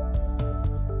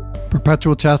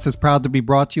 Perpetual Chess is proud to be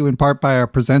brought to you in part by our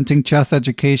presenting chess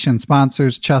education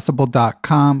sponsors,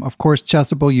 Chessable.com. Of course,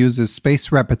 Chessable uses spaced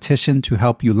repetition to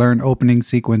help you learn opening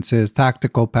sequences,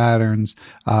 tactical patterns,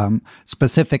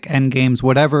 specific endgames,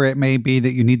 whatever it may be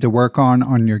that you need to work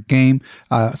on your game.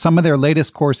 Some of their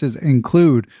latest courses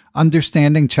include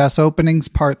Understanding Chess Openings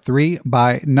Part 3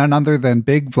 by none other than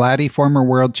Big Vladdy, former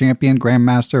world champion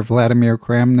Grandmaster Vladimir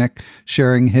Kramnik,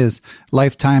 sharing his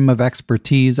lifetime of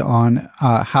expertise on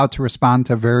how to respond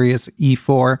to various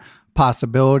E4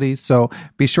 possibilities. So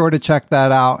be sure to check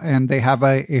that out. And they have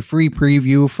a free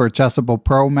preview for Chessable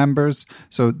Pro members.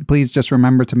 So please just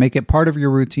remember to make it part of your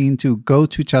routine to go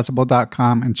to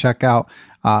Chessable.com and check out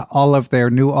all of their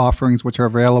new offerings, which are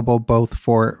available both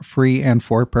for free and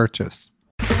for purchase.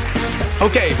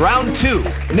 Okay, round 2.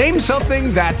 Name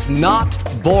something that's not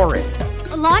boring.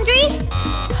 A laundry?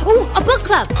 Ooh, a book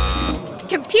club.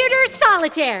 Computer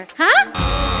solitaire, huh?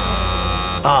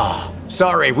 Ah,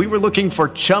 sorry, we were looking for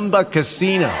Chumba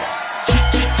Casino.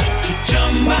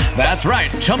 That's right,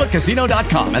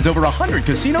 ChumbaCasino.com has over 100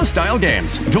 casino-style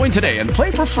games. Join today and play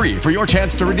for free for your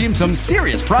chance to redeem some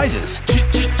serious prizes.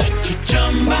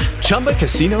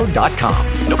 ChumbaCasino.com.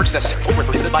 No purchase necessary. Void where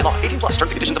prohibited by law. 18 plus.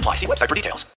 Terms and conditions apply. See website for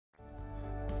details.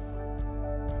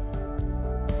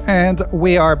 And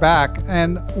we are back.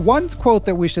 And one quote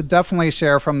that we should definitely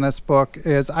share from this book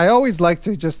is, I always like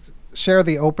to just share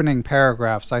the opening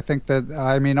paragraphs. I think that,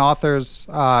 authors,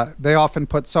 they often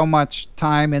put so much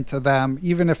time into them,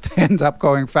 even if they end up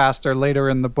going faster later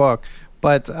in the book.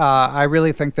 But I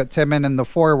really think that Timman in the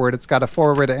foreword, it's got a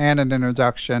foreword and an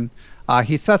introduction.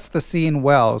 He sets the scene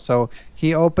well. So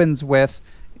he opens with,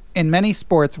 in many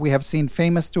sports, we have seen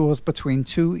famous duels between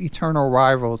two eternal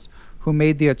rivals who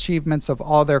made the achievements of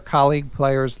all their colleague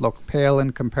players look pale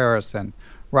in comparison.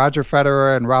 Roger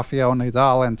Federer and Rafael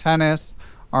Nadal in tennis,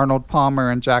 Arnold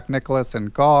Palmer and Jack Nicklaus in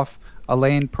golf,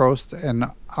 Alain Prost and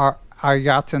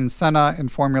Ayrton Senna in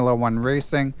Formula One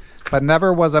racing, but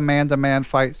never was a man-to-man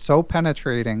fight so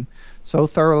penetrating, so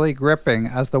thoroughly gripping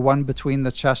as the one between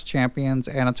the chess champions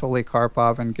Anatoly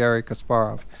Karpov and Garry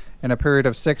Kasparov. In a period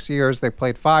of 6 years, they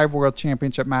played 5 world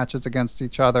championship matches against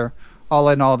each other. All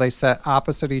in all, they sat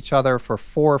opposite each other for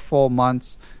 4 full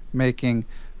months, making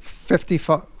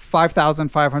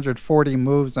 5,540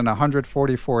 moves in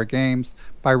 144 games.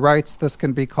 By rights, this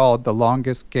can be called the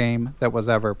longest game that was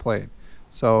ever played.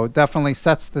 So definitely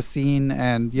sets the scene,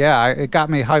 and it got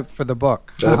me hyped for the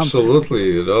book.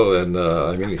 Absolutely, and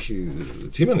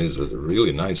Timman is a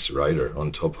really nice writer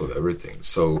on top of everything.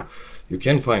 So you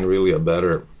can't find really a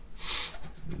better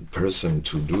person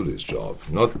to do this job.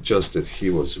 Not just that he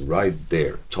was right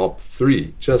there, top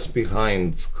 3, just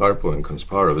behind Karpov and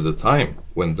Kasparov at the time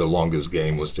when the longest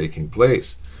game was taking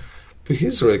place. But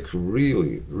he's like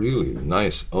really, really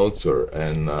nice author,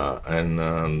 and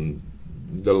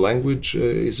the language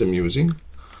is amusing.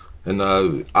 And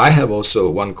I have also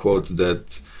one quote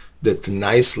that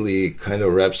nicely kind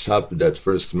of wraps up that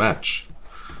first match.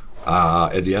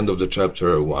 At the end of the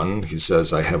chapter 1, he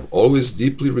says, "I have always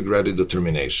deeply regretted the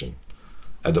termination.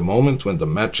 At the moment when the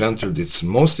match entered its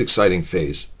most exciting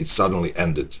phase, it suddenly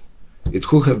ended. It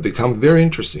could have become very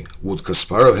interesting. Would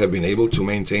Kasparov have been able to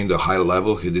maintain the high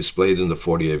level he displayed in the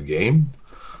 40th game?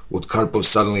 Would Karpov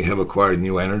suddenly have acquired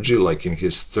new energy like in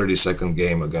his 32nd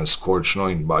game against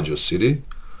Korchnoi in Bajo City?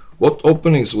 What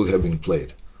openings would have been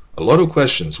played? A lot of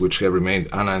questions which have remained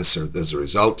unanswered as a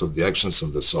result of the actions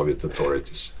of the Soviet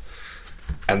authorities."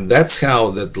 And that's how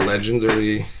that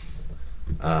legendary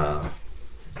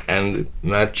end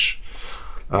match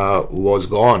was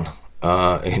gone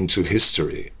into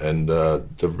history. And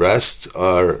the rest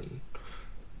are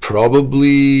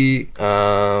probably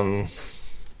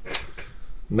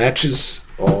matches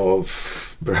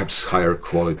of perhaps higher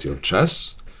quality of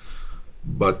chess.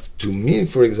 But to me,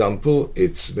 for example,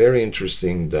 it's very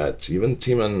interesting that even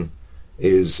Timman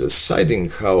is citing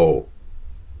how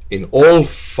in all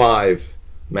 5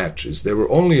 matches, there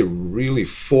were only really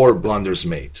 4 blunders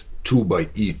made, 2 by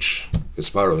each,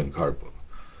 Kasparov and Karpov.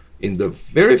 In the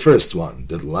very first one,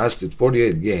 that lasted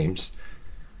 48 games,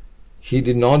 he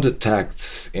did not attack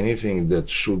anything that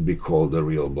should be called a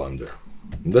real blunder.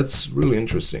 That's really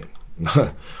interesting.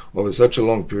 Over such a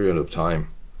long period of time,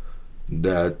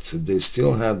 that they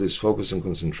still had this focus and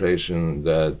concentration,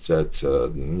 that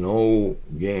no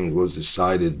game was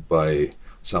decided by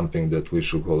something that we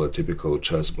should call a typical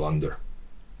chess blunder.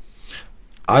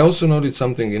 I also noted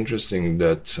something interesting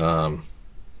that,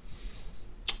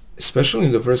 especially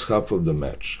in the first half of the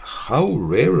match, how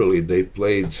rarely they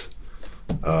played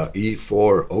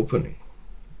E4 opening.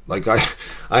 Like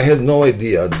I had no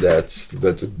idea that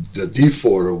the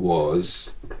D4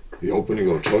 was the opening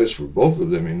of choice for both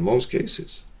of them in most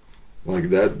cases. Like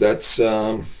that's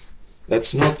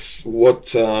not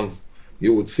what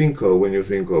you would think of when you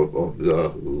think of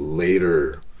the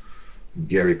later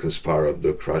Garry Kasparov,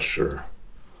 the crusher.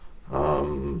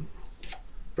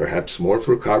 Perhaps more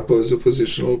for Karpov as a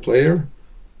positional player,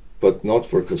 but not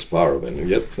for Kasparov. And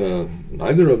yet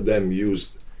neither of them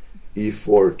used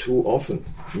E4 too often.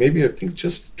 Maybe I think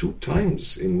just 2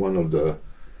 times in one of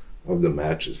the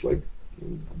matches. Like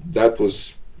that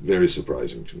was very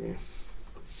surprising to me.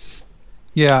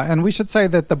 Yeah, and we should say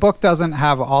that the book doesn't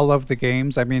have all of the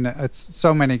games. I mean, it's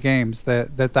so many games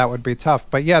that would be tough.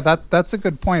 But yeah, that's a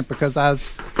good point, because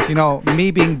as you know,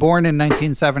 me being born in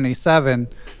 1977,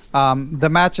 the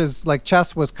matches, like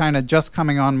chess was kind of just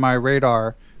coming on my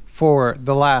radar for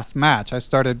the last match. I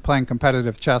started playing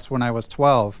competitive chess when I was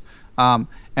 12.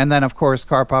 And then, of course,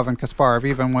 Karpov and Kasparov,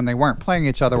 even when they weren't playing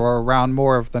each other, were around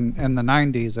more in the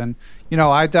 90s. And, you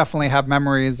know, I definitely have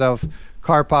memories of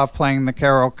Karpov playing the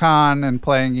Caro-Kann and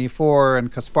playing E4,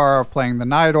 and Kasparov playing the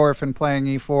Najdorf and playing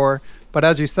E4. But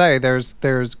as you say, there's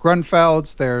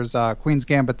Grunfelds, there's Queen's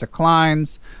Gambit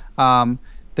declines.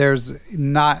 There's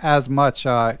not as much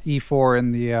E4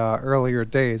 in the earlier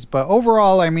days. But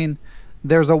overall, I mean,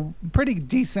 there's a pretty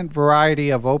decent variety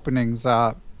of openings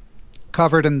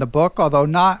covered in the book, although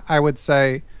not, I would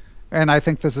say, and I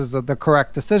think this is the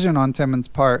correct decision on Timman's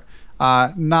part,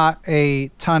 not a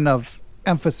ton of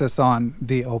emphasis on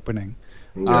the opening.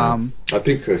 Yeah. I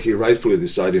think he rightfully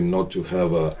decided not to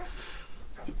have a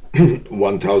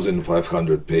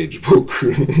 1,500 page book.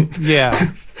 Yeah.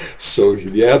 So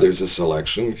yeah, there's a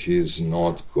selection. He's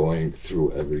not going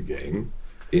through every game.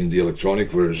 In the electronic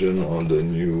version on the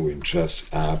new In Chess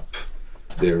app,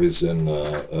 there is an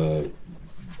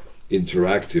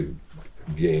interactive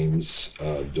games,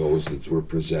 those that were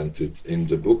presented in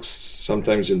the books.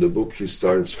 Sometimes in the book he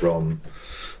starts from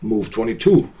move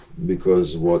 22,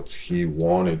 because what he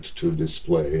wanted to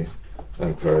display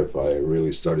and clarify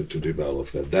really started to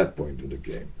develop at that point in the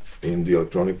game. In the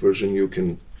electronic version, you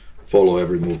can follow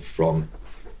every move from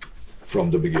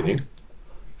the beginning.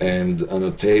 And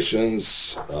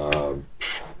annotations,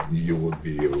 you would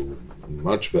be a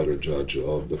much better judge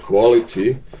of the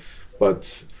quality,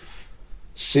 but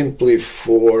simply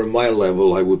for my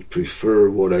level, I would prefer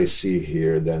what I see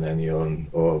here than any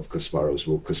of Kasparov's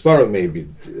book. Kasparov may be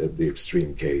the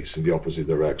extreme case in the opposite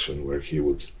direction, where he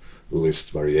would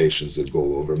list variations that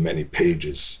go over many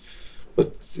pages.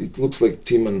 But it looks like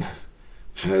Timman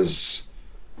has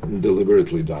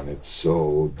deliberately done it,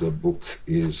 so the book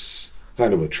is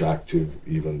kind of attractive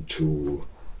even to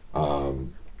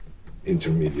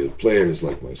intermediate players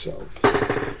like myself.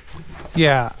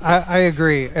 Yeah, I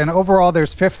agree. And overall,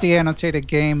 there's 50 annotated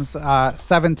games,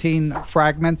 17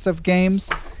 fragments of games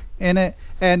in it.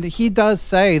 And he does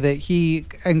say that he,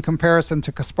 in comparison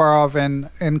to Kasparov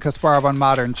in Kasparov on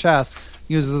Modern Chess,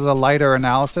 uses a lighter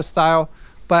analysis style.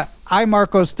 But I,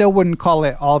 Marco, still wouldn't call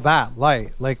it all that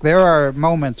light. Like, there are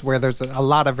moments where there's a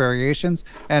lot of variations,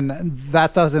 and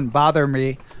that doesn't bother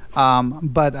me.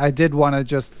 But I did want to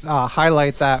just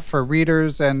highlight that for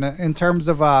readers. And in terms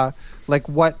of like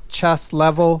what chess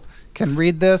level can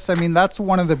read this, I mean, that's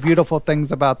one of the beautiful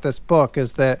things about this book,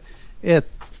 is that it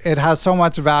has so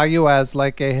much value as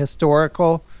like a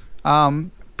historical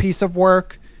piece of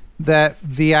work that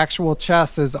the actual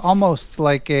chess is almost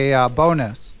like a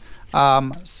bonus.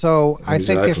 So I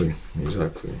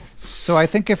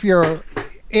think if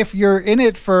you're in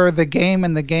it for the game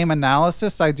and the game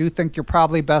analysis, I do think you're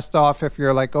probably best off if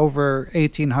you're like over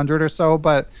 1800 or so.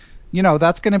 But you know,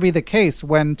 that's going to be the case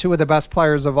when two of the best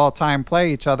players of all time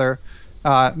play each other,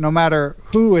 no matter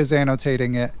who is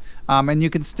annotating it. And you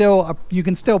can still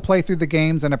play through the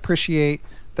games and appreciate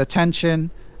the tension,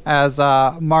 as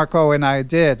Marco and I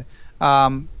did.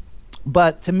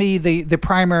 But to me, the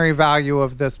primary value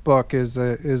of this book is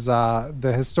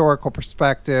the historical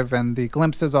perspective and the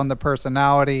glimpses on the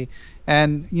personality.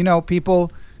 And you know,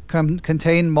 people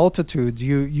contain multitudes.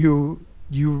 You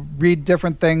read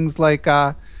different things like.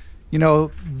 You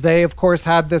know, they of course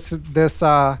had this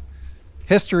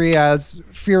history as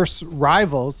fierce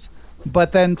rivals,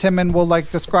 but then Timman will like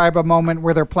describe a moment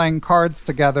where they're playing cards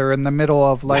together in the middle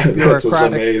of like bureaucratic. That was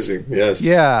amazing. Yes.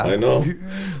 Yeah. I know.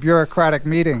 Bureaucratic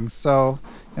meetings. So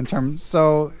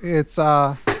it's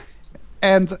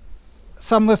and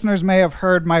some listeners may have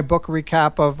heard my book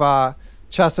recap of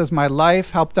Chess is My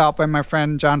Life, helped out by my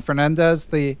friend John Fernandez,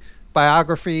 the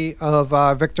biography of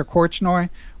Victor Korchnoi,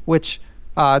 which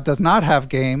does not have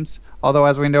games, although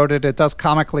as we noted, it does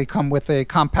comically come with a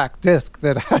compact disc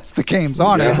that has the games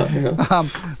on it.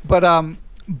 Yeah.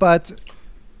 But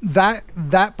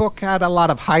that book had a lot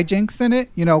of hijinks in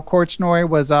it. You know, Korchnoi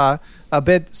was a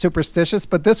bit superstitious,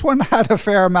 but this one had a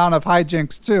fair amount of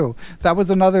hijinks too. That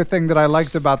was another thing that I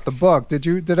liked about the book.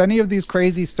 Did any of these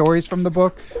crazy stories from the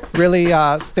book really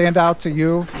stand out to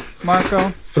you,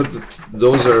 Marco? But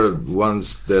those are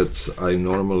ones that I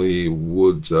normally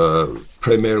would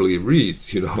primarily read.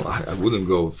 You know, I wouldn't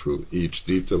go through each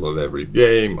detail of every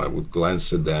game. I would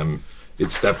glance at them.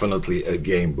 It's definitely a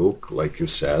game book, like you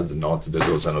said. Not that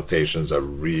those annotations are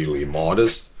really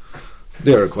modest.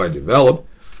 They are quite developed.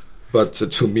 But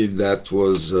to me, that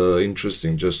was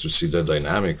interesting just to see the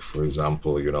dynamic. For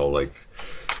example, you know, like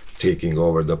taking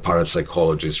over the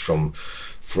parapsychologists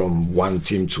from one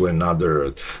team to another,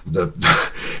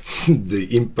 the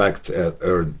impact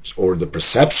or the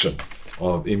perception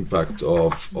of impact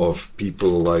of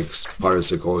people like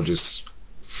parapsychologists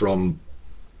from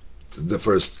the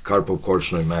first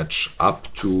Karpov-Korchnoi match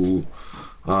up to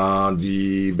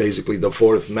basically the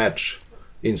fourth match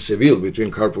in Seville between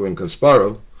Karpov and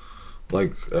Kasparov.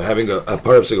 Like having a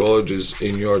parapsychologist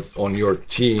on your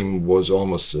team was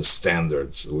almost a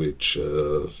standard, which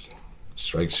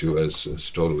strikes you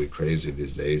as totally crazy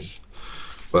these days.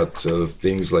 But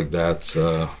things like that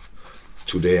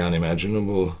today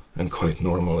unimaginable and quite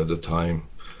normal at the time.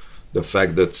 The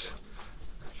fact that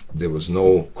there was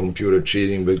no computer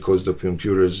cheating because the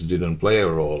computers didn't play a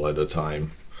role at the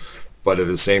time. But at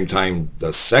the same time,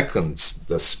 the seconds,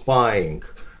 the spying,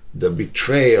 the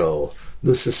betrayal,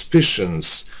 the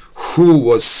suspicions, who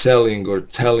was selling or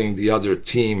telling the other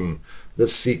team the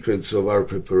secrets of our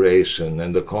preparation,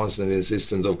 and the constant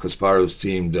insistence of Kasparov's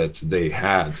team that they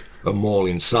had a mole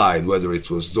inside, whether it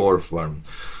was Dorfman,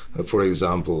 for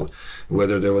example,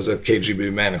 whether there was a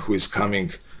KGB man who is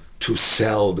coming to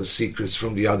sell the secrets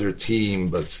from the other team,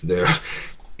 but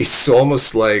it's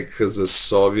almost like the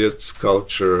Soviet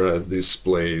culture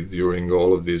displayed during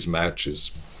all of these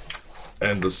matches.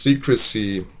 And the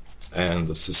secrecy and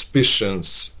the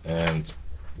suspicions and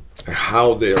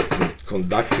how they are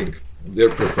conducting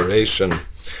their preparation,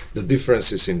 the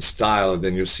differences in style.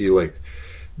 Then you see like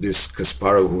this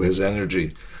Kasparov who has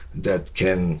energy that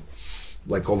can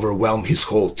like overwhelm his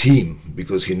whole team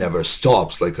because he never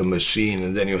stops like a machine.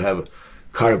 And then you have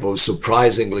Karpov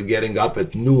surprisingly getting up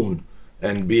at noon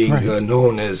and being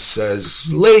known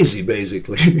as lazy,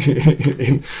 basically,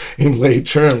 in lay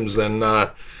terms. And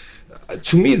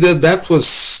to me, that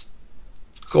was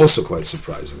also quite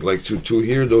surprising. Like to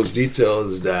hear those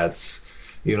details that,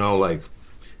 you know, like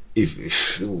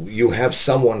if you have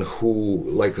someone who,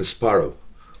 like Kasparov,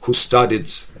 who studied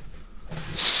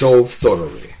so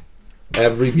thoroughly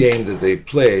every game that they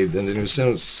played, and then you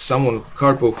send someone,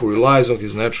 Karpov, who relies on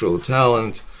his natural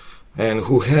talent and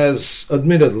who has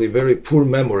admittedly very poor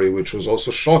memory, which was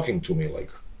also shocking to me.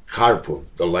 Like, Karpov,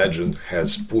 the legend,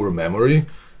 has poor memory.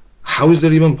 How is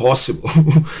that even possible?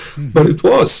 But it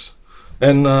was.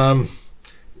 And I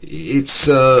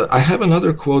have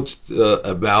another quote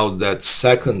about that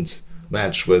second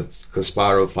match when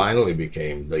Kasparov finally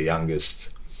became the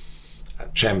youngest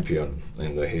champion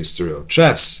in the history of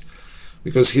chess,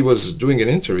 because he was doing an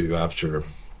interview after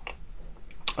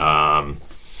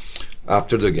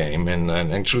the game, and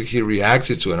actually he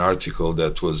reacted to an article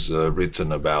that was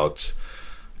written about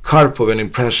Karpov, an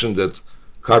impression that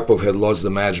Karpov had lost the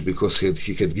match because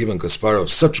he had given Kasparov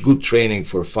such good training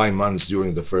for 5 months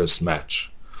during the first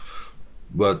match.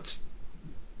 But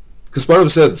Kasparov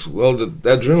said, well,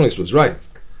 that journalist was right,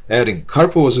 adding,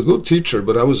 Karpov was a good teacher,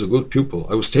 but I was a good pupil.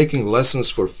 I was taking lessons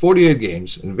for 48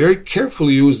 games and very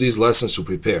carefully used these lessons to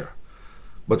prepare.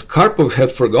 But Karpov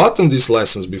had forgotten these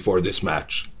lessons before this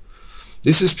match.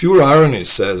 This is pure irony,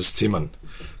 says Timon.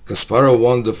 Kasparov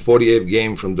won the 48th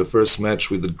game from the first match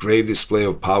with a great display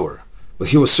of power, but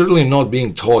he was certainly not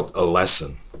being taught a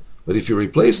lesson. But if you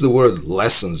replace the word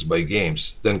lessons by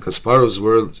games, then Kasparov's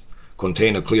words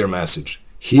contain a clear message.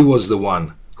 He was the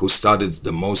one who studied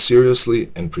the most seriously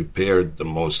and prepared the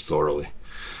most thoroughly.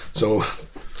 So,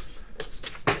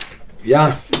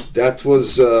 yeah, that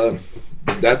was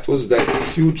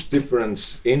that huge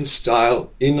difference in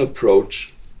style, in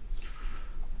approach,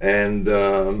 and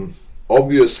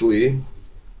obviously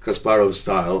Kasparov's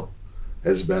style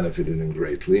has benefited him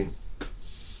greatly.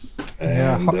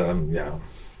 And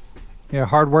yeah,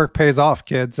 hard work pays off,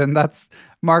 kids, and that's.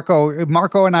 Marco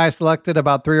and I selected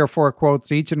about 3 or 4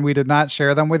 quotes each, and we did not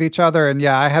share them with each other. And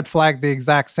yeah, I had flagged the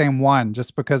exact same one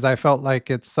just because I felt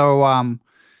like it's so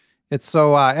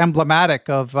emblematic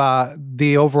of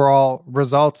the overall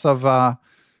results of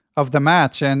the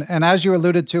match. And as you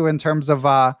alluded to in terms of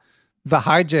the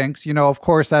hijinks, of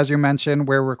course, as you mentioned,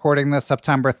 we're recording this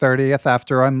September 30th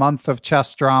after a month of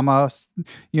chess drama,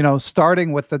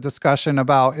 starting with the discussion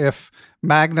about if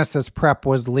Magnus's prep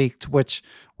was leaked, which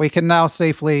we can now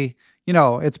safely,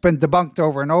 it's been debunked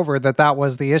over and over that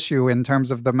was the issue in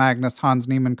terms of the Magnus-Hans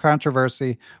Niemann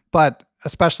controversy. But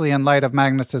especially in light of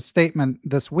Magnus's statement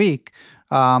this week,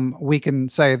 we can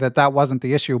say that wasn't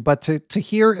the issue. But to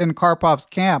hear in Karpov's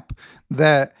camp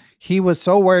that he was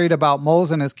so worried about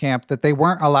moles in his camp that they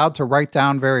weren't allowed to write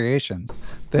down variations.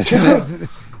 That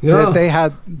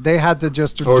they had to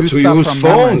just or do to stuff use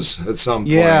from phones memory. at some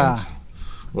point. Yeah.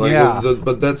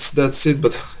 But that's it.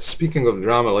 But speaking of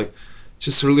drama, like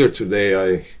just earlier today,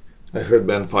 I heard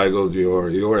Ben Feigl,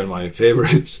 you're my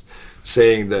favorite,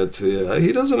 saying that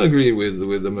he doesn't agree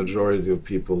with the majority of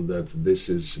people that this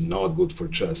is not good for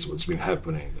chess. What's been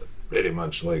happening, pretty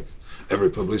much like every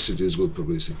publicity is good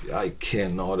publicity. I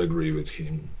cannot agree with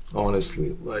him,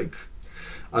 honestly. Like,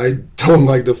 I don't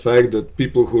like the fact that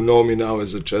people who know me now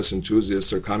as a chess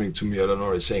enthusiast are coming to me, I don't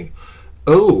know, saying,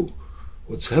 "Oh,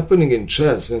 what's happening in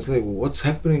chess?" And it's like, what's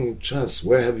happening in chess?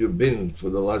 Where have you been for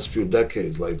the last few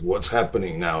decades? Like, what's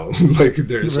happening now? Like,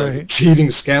 there's like a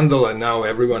cheating scandal and now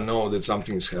everyone knows that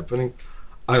something is happening.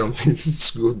 I don't think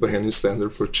it's good by any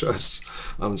standard for chess.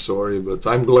 I'm sorry, but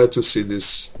I'm glad to see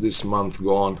this month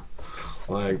gone.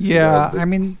 Like, I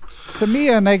mean, to me,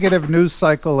 a negative news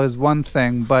cycle is one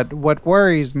thing, but what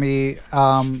worries me,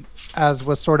 as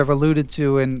was sort of alluded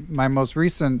to in my most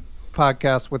recent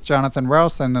podcast with Jonathan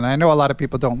Rowson, and I know a lot of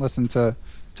people don't listen to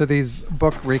these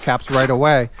book recaps right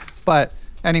away, but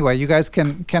anyway, you guys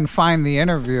can find the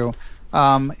interview,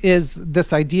 is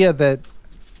this idea that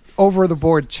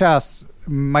over-the-board chess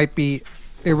might be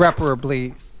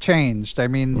irreparably changed. I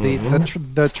mean,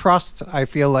 the trust, I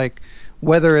feel like,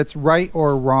 whether it's right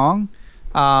or wrong,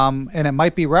 and it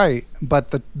might be right,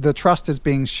 but the trust is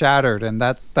being shattered, and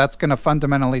that's going to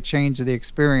fundamentally change the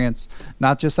experience,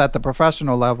 not just at the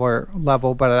professional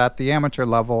level, but at the amateur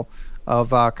level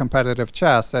of competitive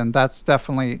chess, and that's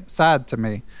definitely sad to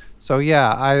me. So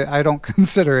yeah, I don't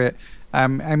consider it.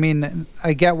 I mean,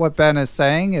 I get what Ben is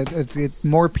saying.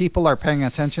 More people are paying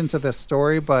attention to this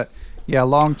story, but yeah,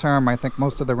 long term, I think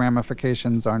most of the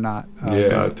ramifications are not.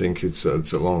 I think it's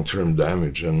a long-term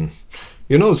damage. And,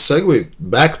 segue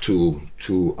back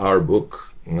to our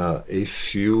book,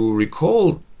 if you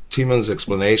recall Timon's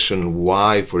explanation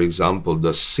why, for example,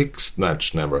 the 6th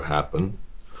match never happened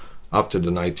after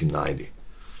the 1990,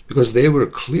 because they were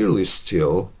clearly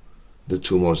still the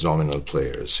 2 most dominant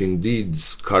players. Indeed,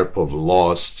 Karpov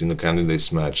lost in the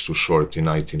candidates match to Short in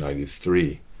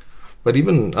 1993. But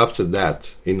even after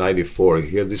that, in 94,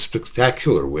 he had this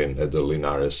spectacular win at the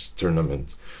Linares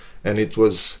tournament. And it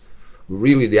was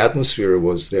really the atmosphere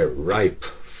was there, ripe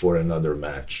for another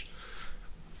match.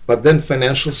 But then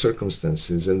financial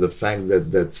circumstances and the fact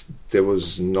that there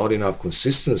was not enough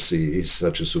consistency in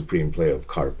such a supreme play of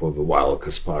Karpov, while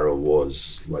Kasparov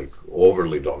was like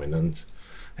overly dominant.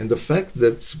 And the fact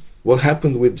that what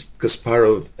happened with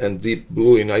Kasparov and Deep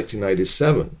Blue in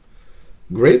 1997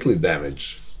 greatly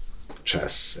damaged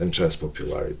chess and chess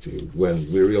popularity when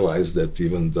we realized that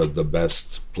even the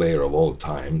best player of all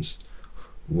times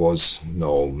was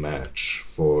no match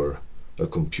for a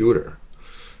computer.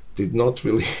 Did not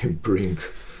really bring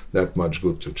that much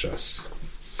good to chess.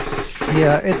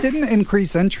 Yeah, it didn't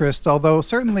increase interest, although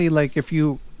certainly, like, if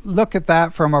you look at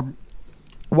that from a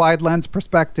wide lens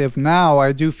perspective now,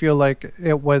 I do feel like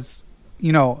it was,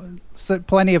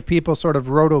 plenty of people sort of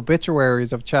wrote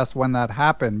obituaries of chess when that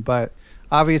happened, but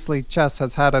obviously chess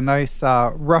has had a nice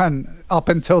run up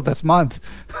until this month.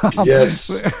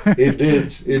 Yes, it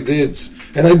did.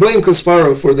 And I blame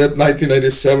Kasparov for that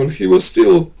 1997. He was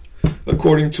still,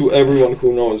 according to everyone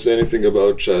who knows anything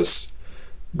about chess,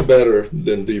 better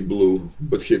than Deep Blue,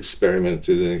 but he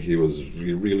experimented and he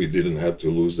really didn't have to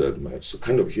lose that match. So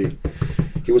kind of he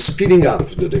was speeding up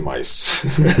the demise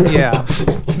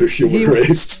of the human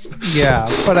race. Yeah,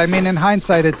 but I mean, in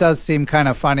hindsight, it does seem kind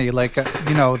of funny. Like,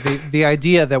 the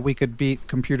idea that we could beat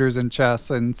computers in chess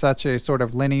in such a sort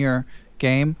of linear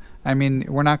game. I mean,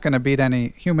 we're not going to beat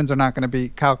humans are not going to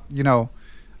beat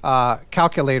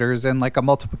calculators in like a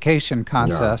multiplication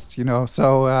contest,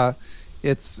 so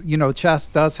it's, chess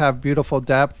does have beautiful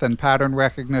depth and pattern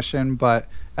recognition, but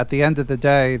at the end of the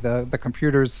day, the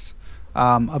computer's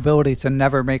ability to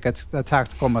never make a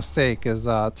tactical mistake is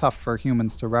tough for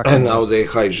humans to recognize. And now they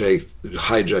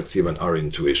hijacked even our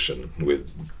intuition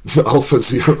with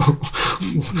AlphaZero.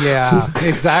 Yeah,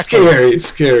 exactly.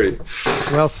 Scary.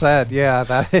 Well said. Yeah,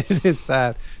 that it is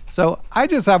sad. So I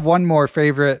just have one more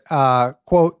favorite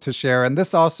quote to share, and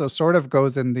this also sort of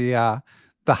goes in the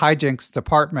hijinks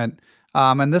department.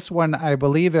 And this one, I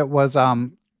believe it was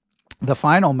the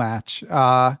final match,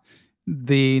 the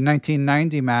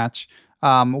 1990 match,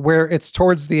 where it's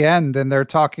towards the end, and they're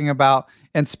talking about,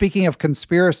 and speaking of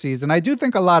conspiracies, and I do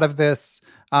think a lot of this,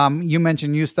 you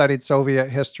mentioned you studied Soviet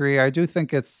history. I do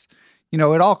think it's, it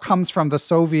all comes from the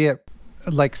Soviet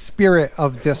like spirit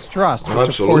of distrust, which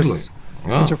absolutely.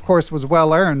 Which of course was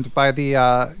well earned by the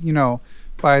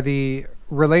by the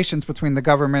relations between the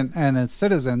government and its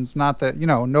citizens. Not that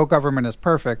no government is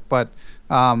perfect, but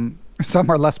some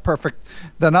are less perfect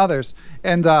than others.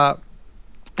 And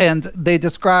they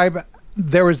describe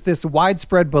there was this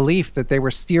widespread belief that they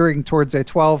were steering towards a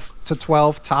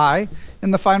 12-12 tie in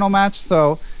the final match.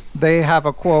 So they have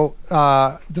a quote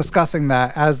discussing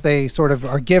that as they sort of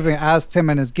are giving, as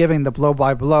Timman is giving the blow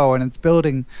by blow, and it's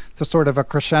building to sort of a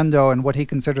crescendo in what he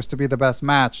considers to be the best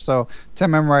match. So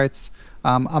Timman writes,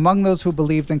 among those who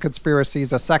believed in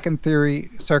conspiracies, a second theory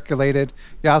circulated.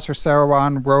 Yasser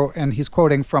Seirawan wrote, and he's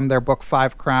quoting from their book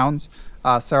Five Crowns,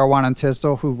 Seirawan and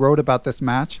Tisdall, who wrote about this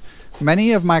match.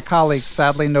 Many of my colleagues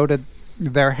sadly noted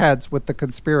their heads with the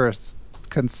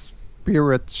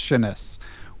conspirationists.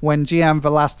 When GM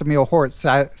Vlastimil Hort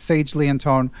sagely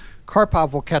intoned,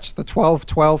 Karpov will catch the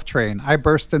 12-12 train, I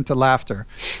burst into laughter.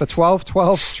 The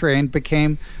 12-12 train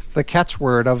became the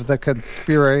catchword of the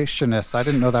conspirationists. I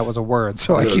didn't know that was a word,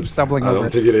 so I keep stumbling over it. I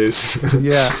don't think it is.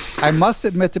 Yeah. I must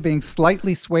admit to being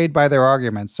slightly swayed by their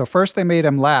arguments. So first they made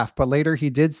him laugh, but later he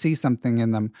did see something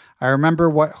in them. I remember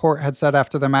what Hort had said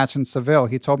after the match in Seville.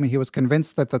 He told me he was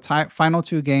convinced that the final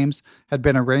two games had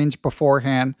been arranged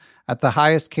beforehand. At the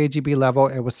highest KGB level,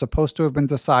 it was supposed to have been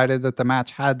decided that the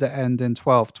match had to end in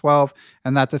 12-12,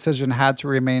 and that decision had to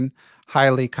remain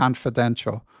highly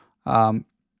confidential.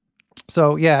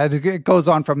 So, yeah, it goes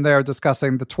on from there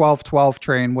discussing the 12-12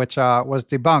 train, which was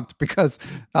debunked because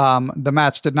the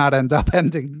match did not end up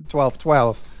ending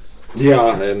 12-12.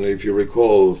 Yeah, and if you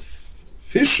recall,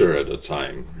 Fischer at the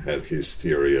time had his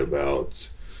theory about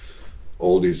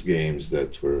all these games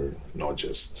that were not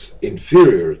just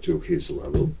inferior to his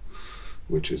level,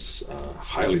 which is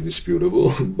highly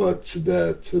disputable, but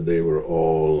that they were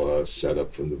all set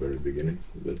up from the very beginning,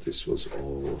 that this was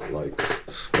all like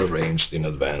arranged in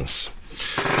advance.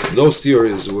 Those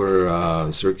theories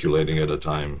were circulating at the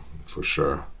time, for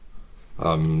sure.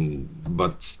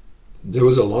 But there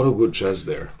was a lot of good chess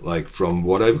there, like from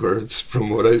what I've heard, from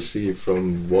what I see,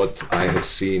 from what I have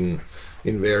seen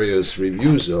in various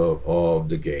reviews of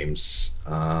the games,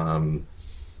 and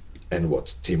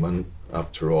what Timman,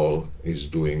 after all, is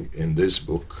doing in this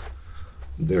book.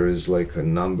 There is like a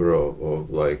number of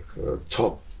like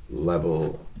top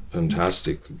level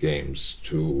fantastic games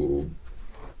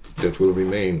that will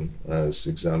remain as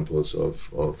examples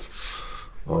of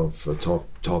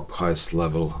top highest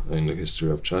level in the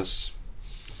history of chess.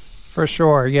 For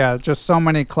sure. Yeah. Just so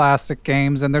many classic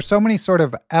games. And there's so many sort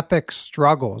of epic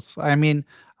struggles. I mean,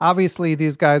 obviously,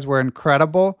 these guys were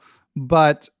incredible,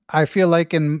 but I feel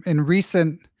like in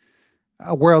recent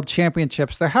world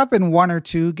championships, there have been one or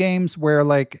two games where,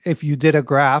 like, if you did a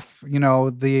graph,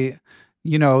 the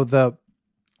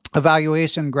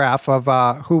evaluation graph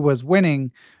of who was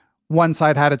winning, one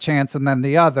side had a chance and then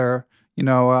the other,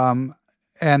 and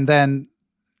then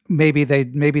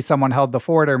maybe someone held the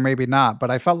fort or maybe not. But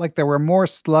I felt like there were more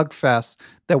slugfests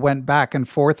that went back and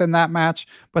forth in that match.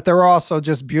 But there were also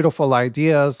just beautiful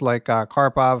ideas, like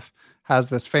Karpov has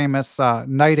this famous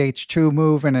knight h2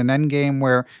 move in an endgame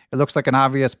where it looks like an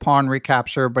obvious pawn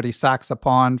recapture, but he sacks a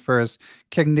pawn for his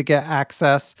king to get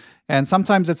access. And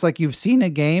sometimes it's like you've seen a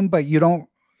game, but you don't,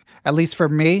 at least for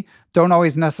me, don't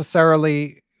always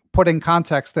necessarily put in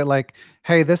context that, like,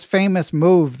 hey, this famous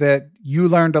move that you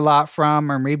learned a lot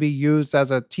from or maybe used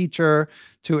as a teacher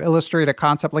to illustrate a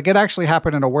concept, like, it actually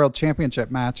happened in a world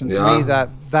championship match. And to me,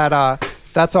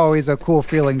 that's always a cool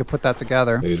feeling to put that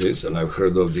together. It is, and I've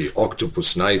heard of the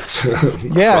Octopus Knight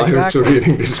prior to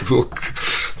reading this book.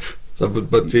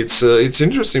 But it's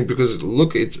interesting because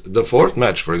look, the fourth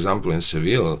match, for example, in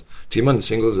Seville, Timan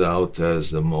singles out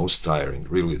as the most tiring,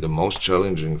 really the most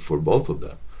challenging for both of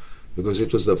them, because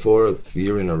it was the fourth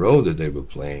year in a row that they were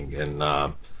playing.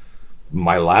 And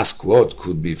my last quote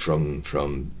could be from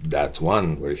that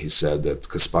one, where he said that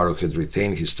Kasparov had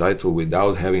retained his title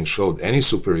without having showed any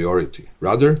superiority.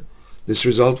 Rather, this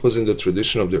result was in the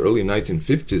tradition of the early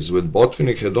 1950s, when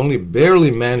Botvinnik had only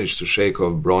barely managed to shake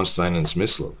off Bronstein and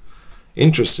Smyslov.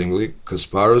 Interestingly,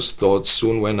 Kasparov's thoughts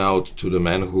soon went out to the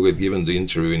man who had given the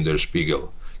interview in Der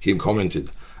Spiegel. He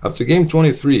commented, "After game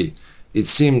 23, it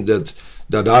seemed that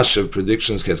Dadashev's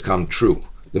predictions had come true.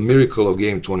 The miracle of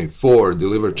game 24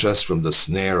 delivered chess from the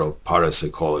snare of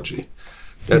parapsychology.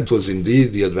 That was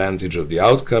indeed the advantage of the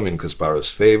outcome in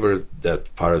Kasparov's favor,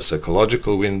 that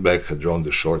parapsychological windback had drawn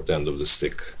the short end of the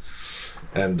stick."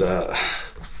 And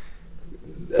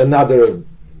another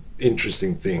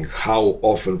interesting thing, how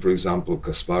often, for example,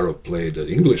 Kasparov played an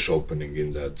English opening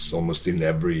in that, almost in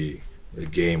every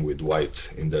game with white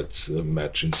in that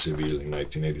match in Seville in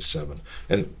 1987.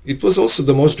 And it was also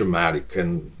the most dramatic,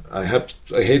 and I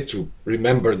hate to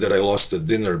remember that I lost a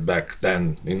dinner back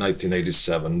then in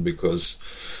 1987 because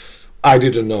I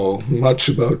didn't know much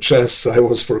about chess. I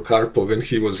was for Karpov and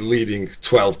he was leading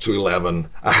 12-11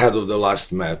 ahead of the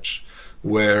last match,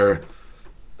 where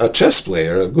a chess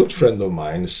player, a good friend of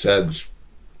mine, said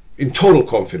in total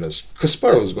confidence,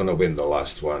 Kasparov is going to win the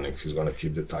last one and he's going to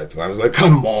keep the title. I was like,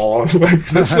 come on,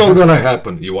 that's not going to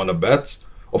happen. You want to bet?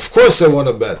 Of course I want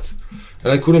to bet.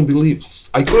 And I couldn't believe,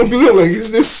 like,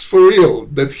 is this for real?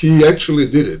 That he actually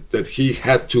did it, that he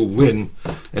had to win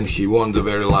and he won the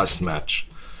very last match.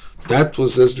 That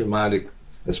was as dramatic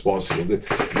as possible.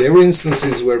 There were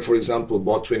instances where, for example,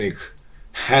 Botvinnik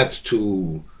had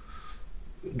to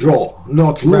draw,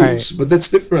 not lose, right. But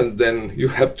that's different than you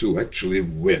have to actually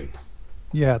win.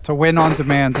 Yeah, to win on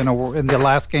demand in the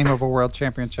last game of a world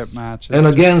championship match. And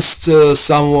against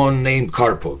someone named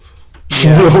Karpov,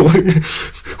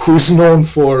 who's known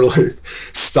for like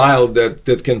style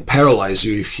that can paralyze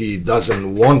you if he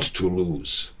doesn't want to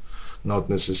lose. Not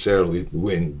necessarily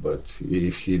win, but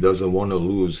if he doesn't want to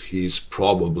lose, he's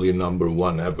probably number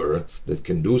one ever that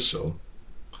can do so.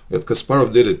 Yet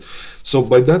Kasparov did it. So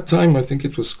by that time, I think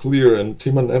it was clear, and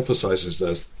Timan emphasizes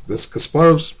this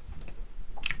Kasparov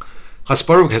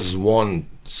has won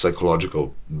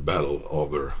psychological battle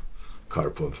over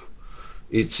Karpov.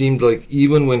 It seemed like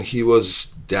even when he was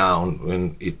down,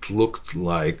 when it looked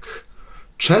like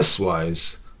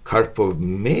chess-wise, Karpov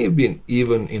may have been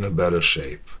even in a better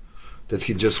shape, that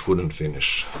he just couldn't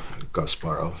finish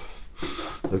Kasparov.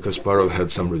 That Kasparov had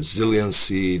some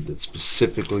resiliency that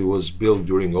specifically was built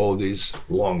during all these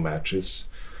long matches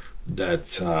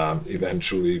that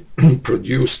eventually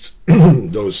produced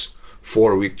those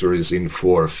 4 victories in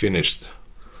 4 finished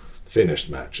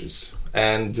matches.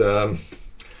 And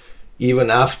even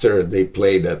after they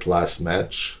played that last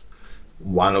match,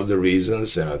 one of the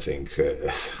reasons, and I think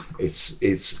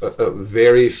it's a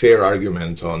very fair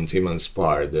argument on Timan's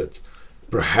part, that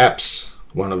perhaps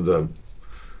one of the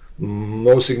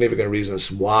most significant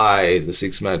reasons why the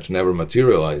 6th match never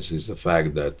materialized is the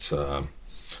fact that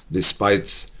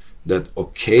despite that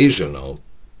occasional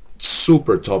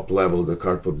super top level that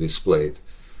Karpov displayed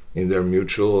in their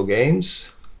mutual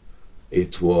games,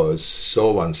 it was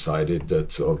so one-sided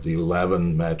that of the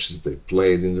 11 matches they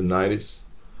played in the 90s,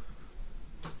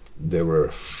 there were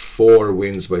 4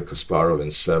 wins by Kasparov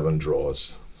and 7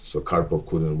 draws. So Karpov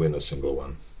couldn't win a single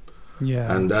one.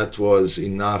 Yeah. And that was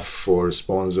enough for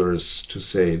sponsors to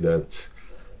say that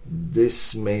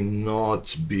this may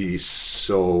not be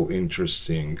so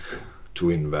interesting to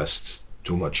invest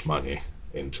too much money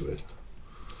into it.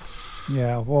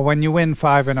 Yeah, well, when you win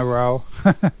 5 in a row,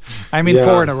 I mean Yeah.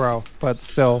 4 in a row, but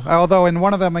still. Although in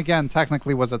one of them, again,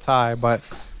 technically was a tie, but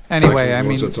anyway, I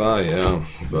mean, It was a tie, yeah.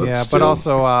 But yeah, still, but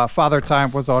also Father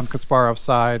Time was on Kasparov's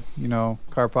side. You know,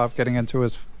 Karpov getting into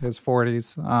his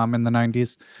 40s in the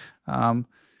 90s.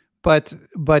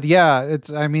 But yeah,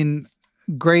 it's, I mean,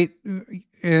 great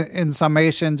in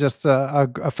summation, just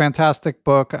a fantastic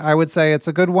book. I would say it's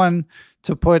a good one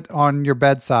to put on your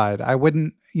bedside. I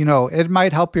wouldn't, you know, it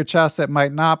might help your chess, it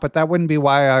might not, but that wouldn't be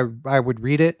why I would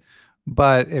read it.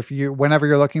 But if you, whenever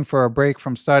you're looking for a break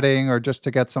from studying or just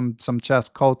to get some chess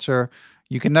culture,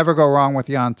 you can never go wrong with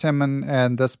Jan Timman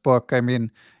and this book. I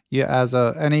mean, you, as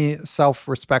any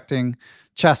self-respecting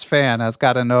chess fan, has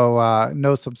got to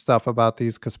know some stuff about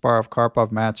these Kasparov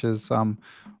Karpov matches.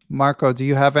 Marco, do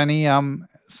you have any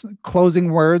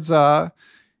closing words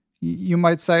you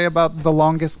might say about The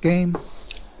Longest Game?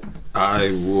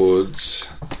 I would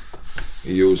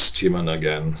use Timman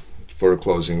again for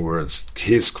closing words.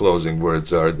 His closing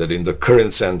words are that in the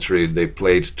current century they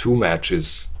played 2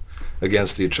 matches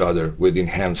against each other with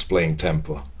enhanced playing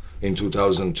tempo. In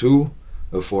 2002,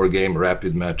 a 4-game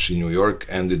rapid match in New York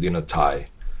ended in a tie.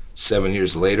 7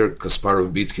 years later,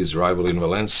 Kasparov beat his rival in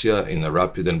Valencia in a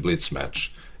rapid and blitz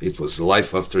match. It was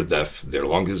life after death. Their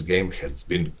longest game has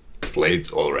been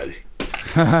played already.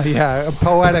 Yeah, a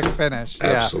poetic finish.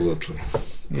 Absolutely.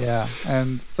 Yeah.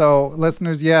 And so,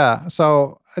 listeners, yeah,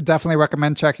 so I definitely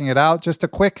recommend checking it out. Just a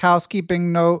quick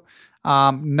housekeeping note.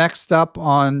 Next up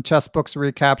on Chess Books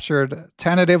Recaptured,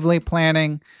 tentatively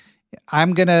planning, I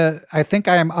think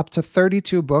I am up to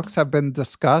 32 books have been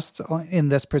discussed in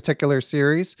this particular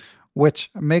series, which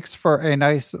makes for a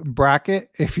nice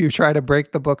bracket if you try to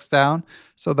break the books down.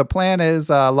 So the plan is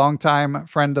a longtime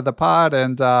friend of the pod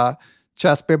and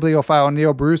chess bibliophile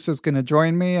Neil Bruce is going to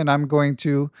join me, and we're going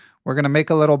to make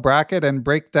a little bracket and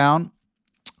break down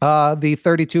the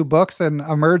 32 books and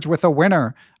emerge with a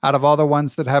winner out of all the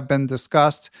ones that have been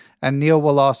discussed. And Neil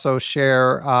will also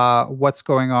share what's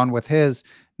going on with his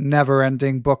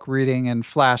never-ending book reading and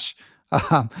flashcard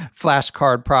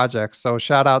projects. So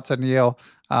shout out to Neil.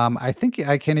 I think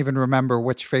I can't even remember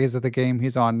which phase of the game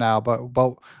he's on now, but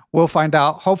we'll find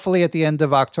out hopefully at the end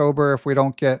of October if we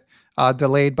don't get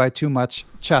delayed by too much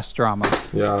chess drama.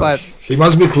 Yeah, but he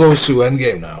must be close to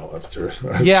endgame now after.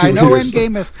 Yeah, 2 I know years.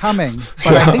 endgame is coming,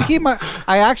 but I think he might.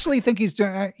 I actually think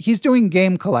he's doing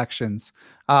game collections,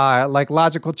 like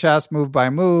Logical Chess, Move by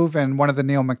Move, and one of the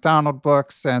Neil McDonald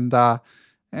books, and I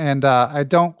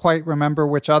don't quite remember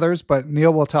which others, but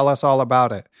Neil will tell us all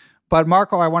about it. But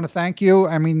Marco, I want to thank you.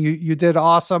 I mean, you did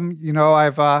awesome. You know,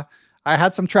 I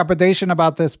had some trepidation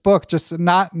about this book, just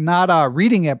not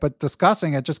reading it, but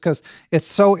discussing it, just because it's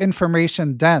so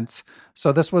information dense.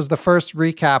 So this was the first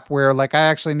recap where, like, I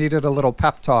actually needed a little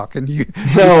pep talk, and you.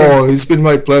 No, it's been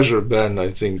my pleasure, Ben. I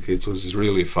think it was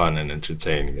really fun and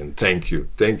entertaining, and thank you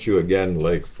again,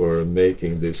 like, for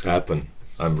making this happen.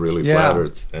 I'm really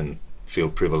flattered and feel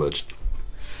privileged.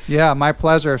 Yeah, my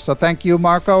pleasure. So thank you,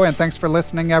 Marco, and thanks for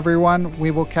listening, everyone. We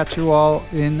will catch you all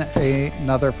in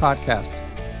another podcast.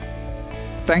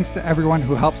 Thanks to everyone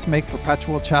who helps make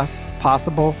Perpetual Chess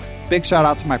possible. Big shout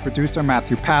out to my producer,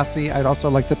 Matthew Passy. I'd also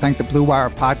like to thank the Blue Wire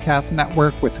Podcast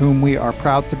Network, with whom we are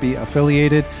proud to be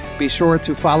affiliated. Be sure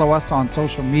to follow us on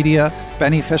social media,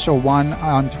 Beneficial1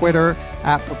 on Twitter,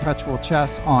 at Perpetual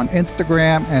Chess on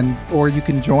Instagram, or you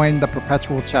can join the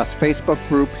Perpetual Chess Facebook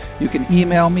group. You can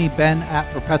email me,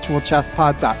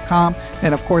 ben@perpetualchesspod.com.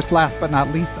 And of course, last but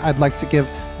not least, I'd like to give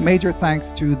major thanks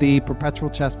to the Perpetual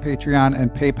Chess Patreon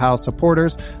and PayPal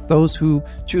supporters. Those who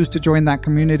choose to join that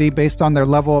community based on their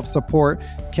level of support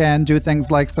can do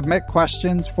things like submit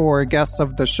questions for guests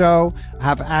of the show,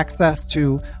 have access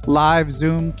to live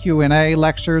Zoom Q&A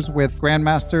lectures with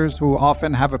grandmasters who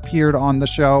often have appeared on the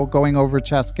show, going over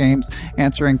chess games,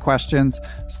 answering questions,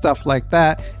 stuff like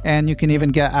that. And you can even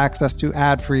get access to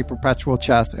ad-free Perpetual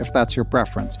Chess if that's your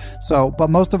preference. So,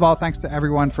 but most of all, thanks to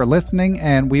everyone for listening,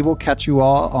 and we will catch you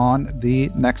all on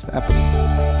the next episode.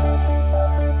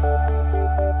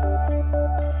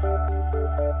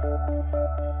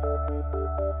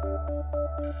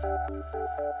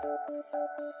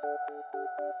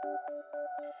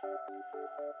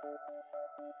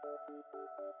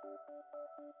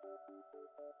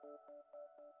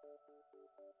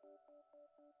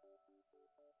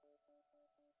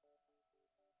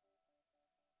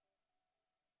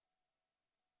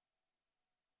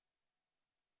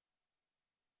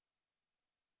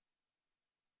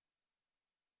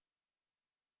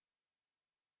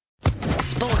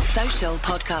 Sports Social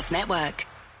Podcast Network.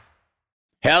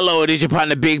 Hello, it is your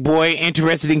partner, Big Boy,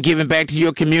 interested in giving back to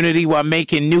your community while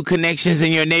making new connections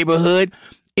in your neighborhood.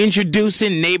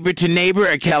 Introducing Neighbor to Neighbor,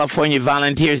 a California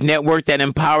volunteers network that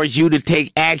empowers you to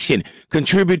take action,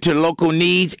 contribute to local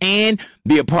needs, and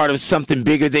be a part of something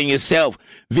bigger than yourself.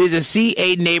 Visit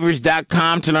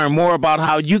ca-neighbors.com to learn more about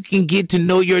how you can get to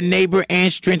know your neighbor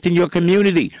and strengthen your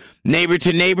community. Neighbor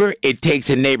to Neighbor, it takes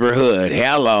a neighborhood.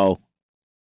 Hello.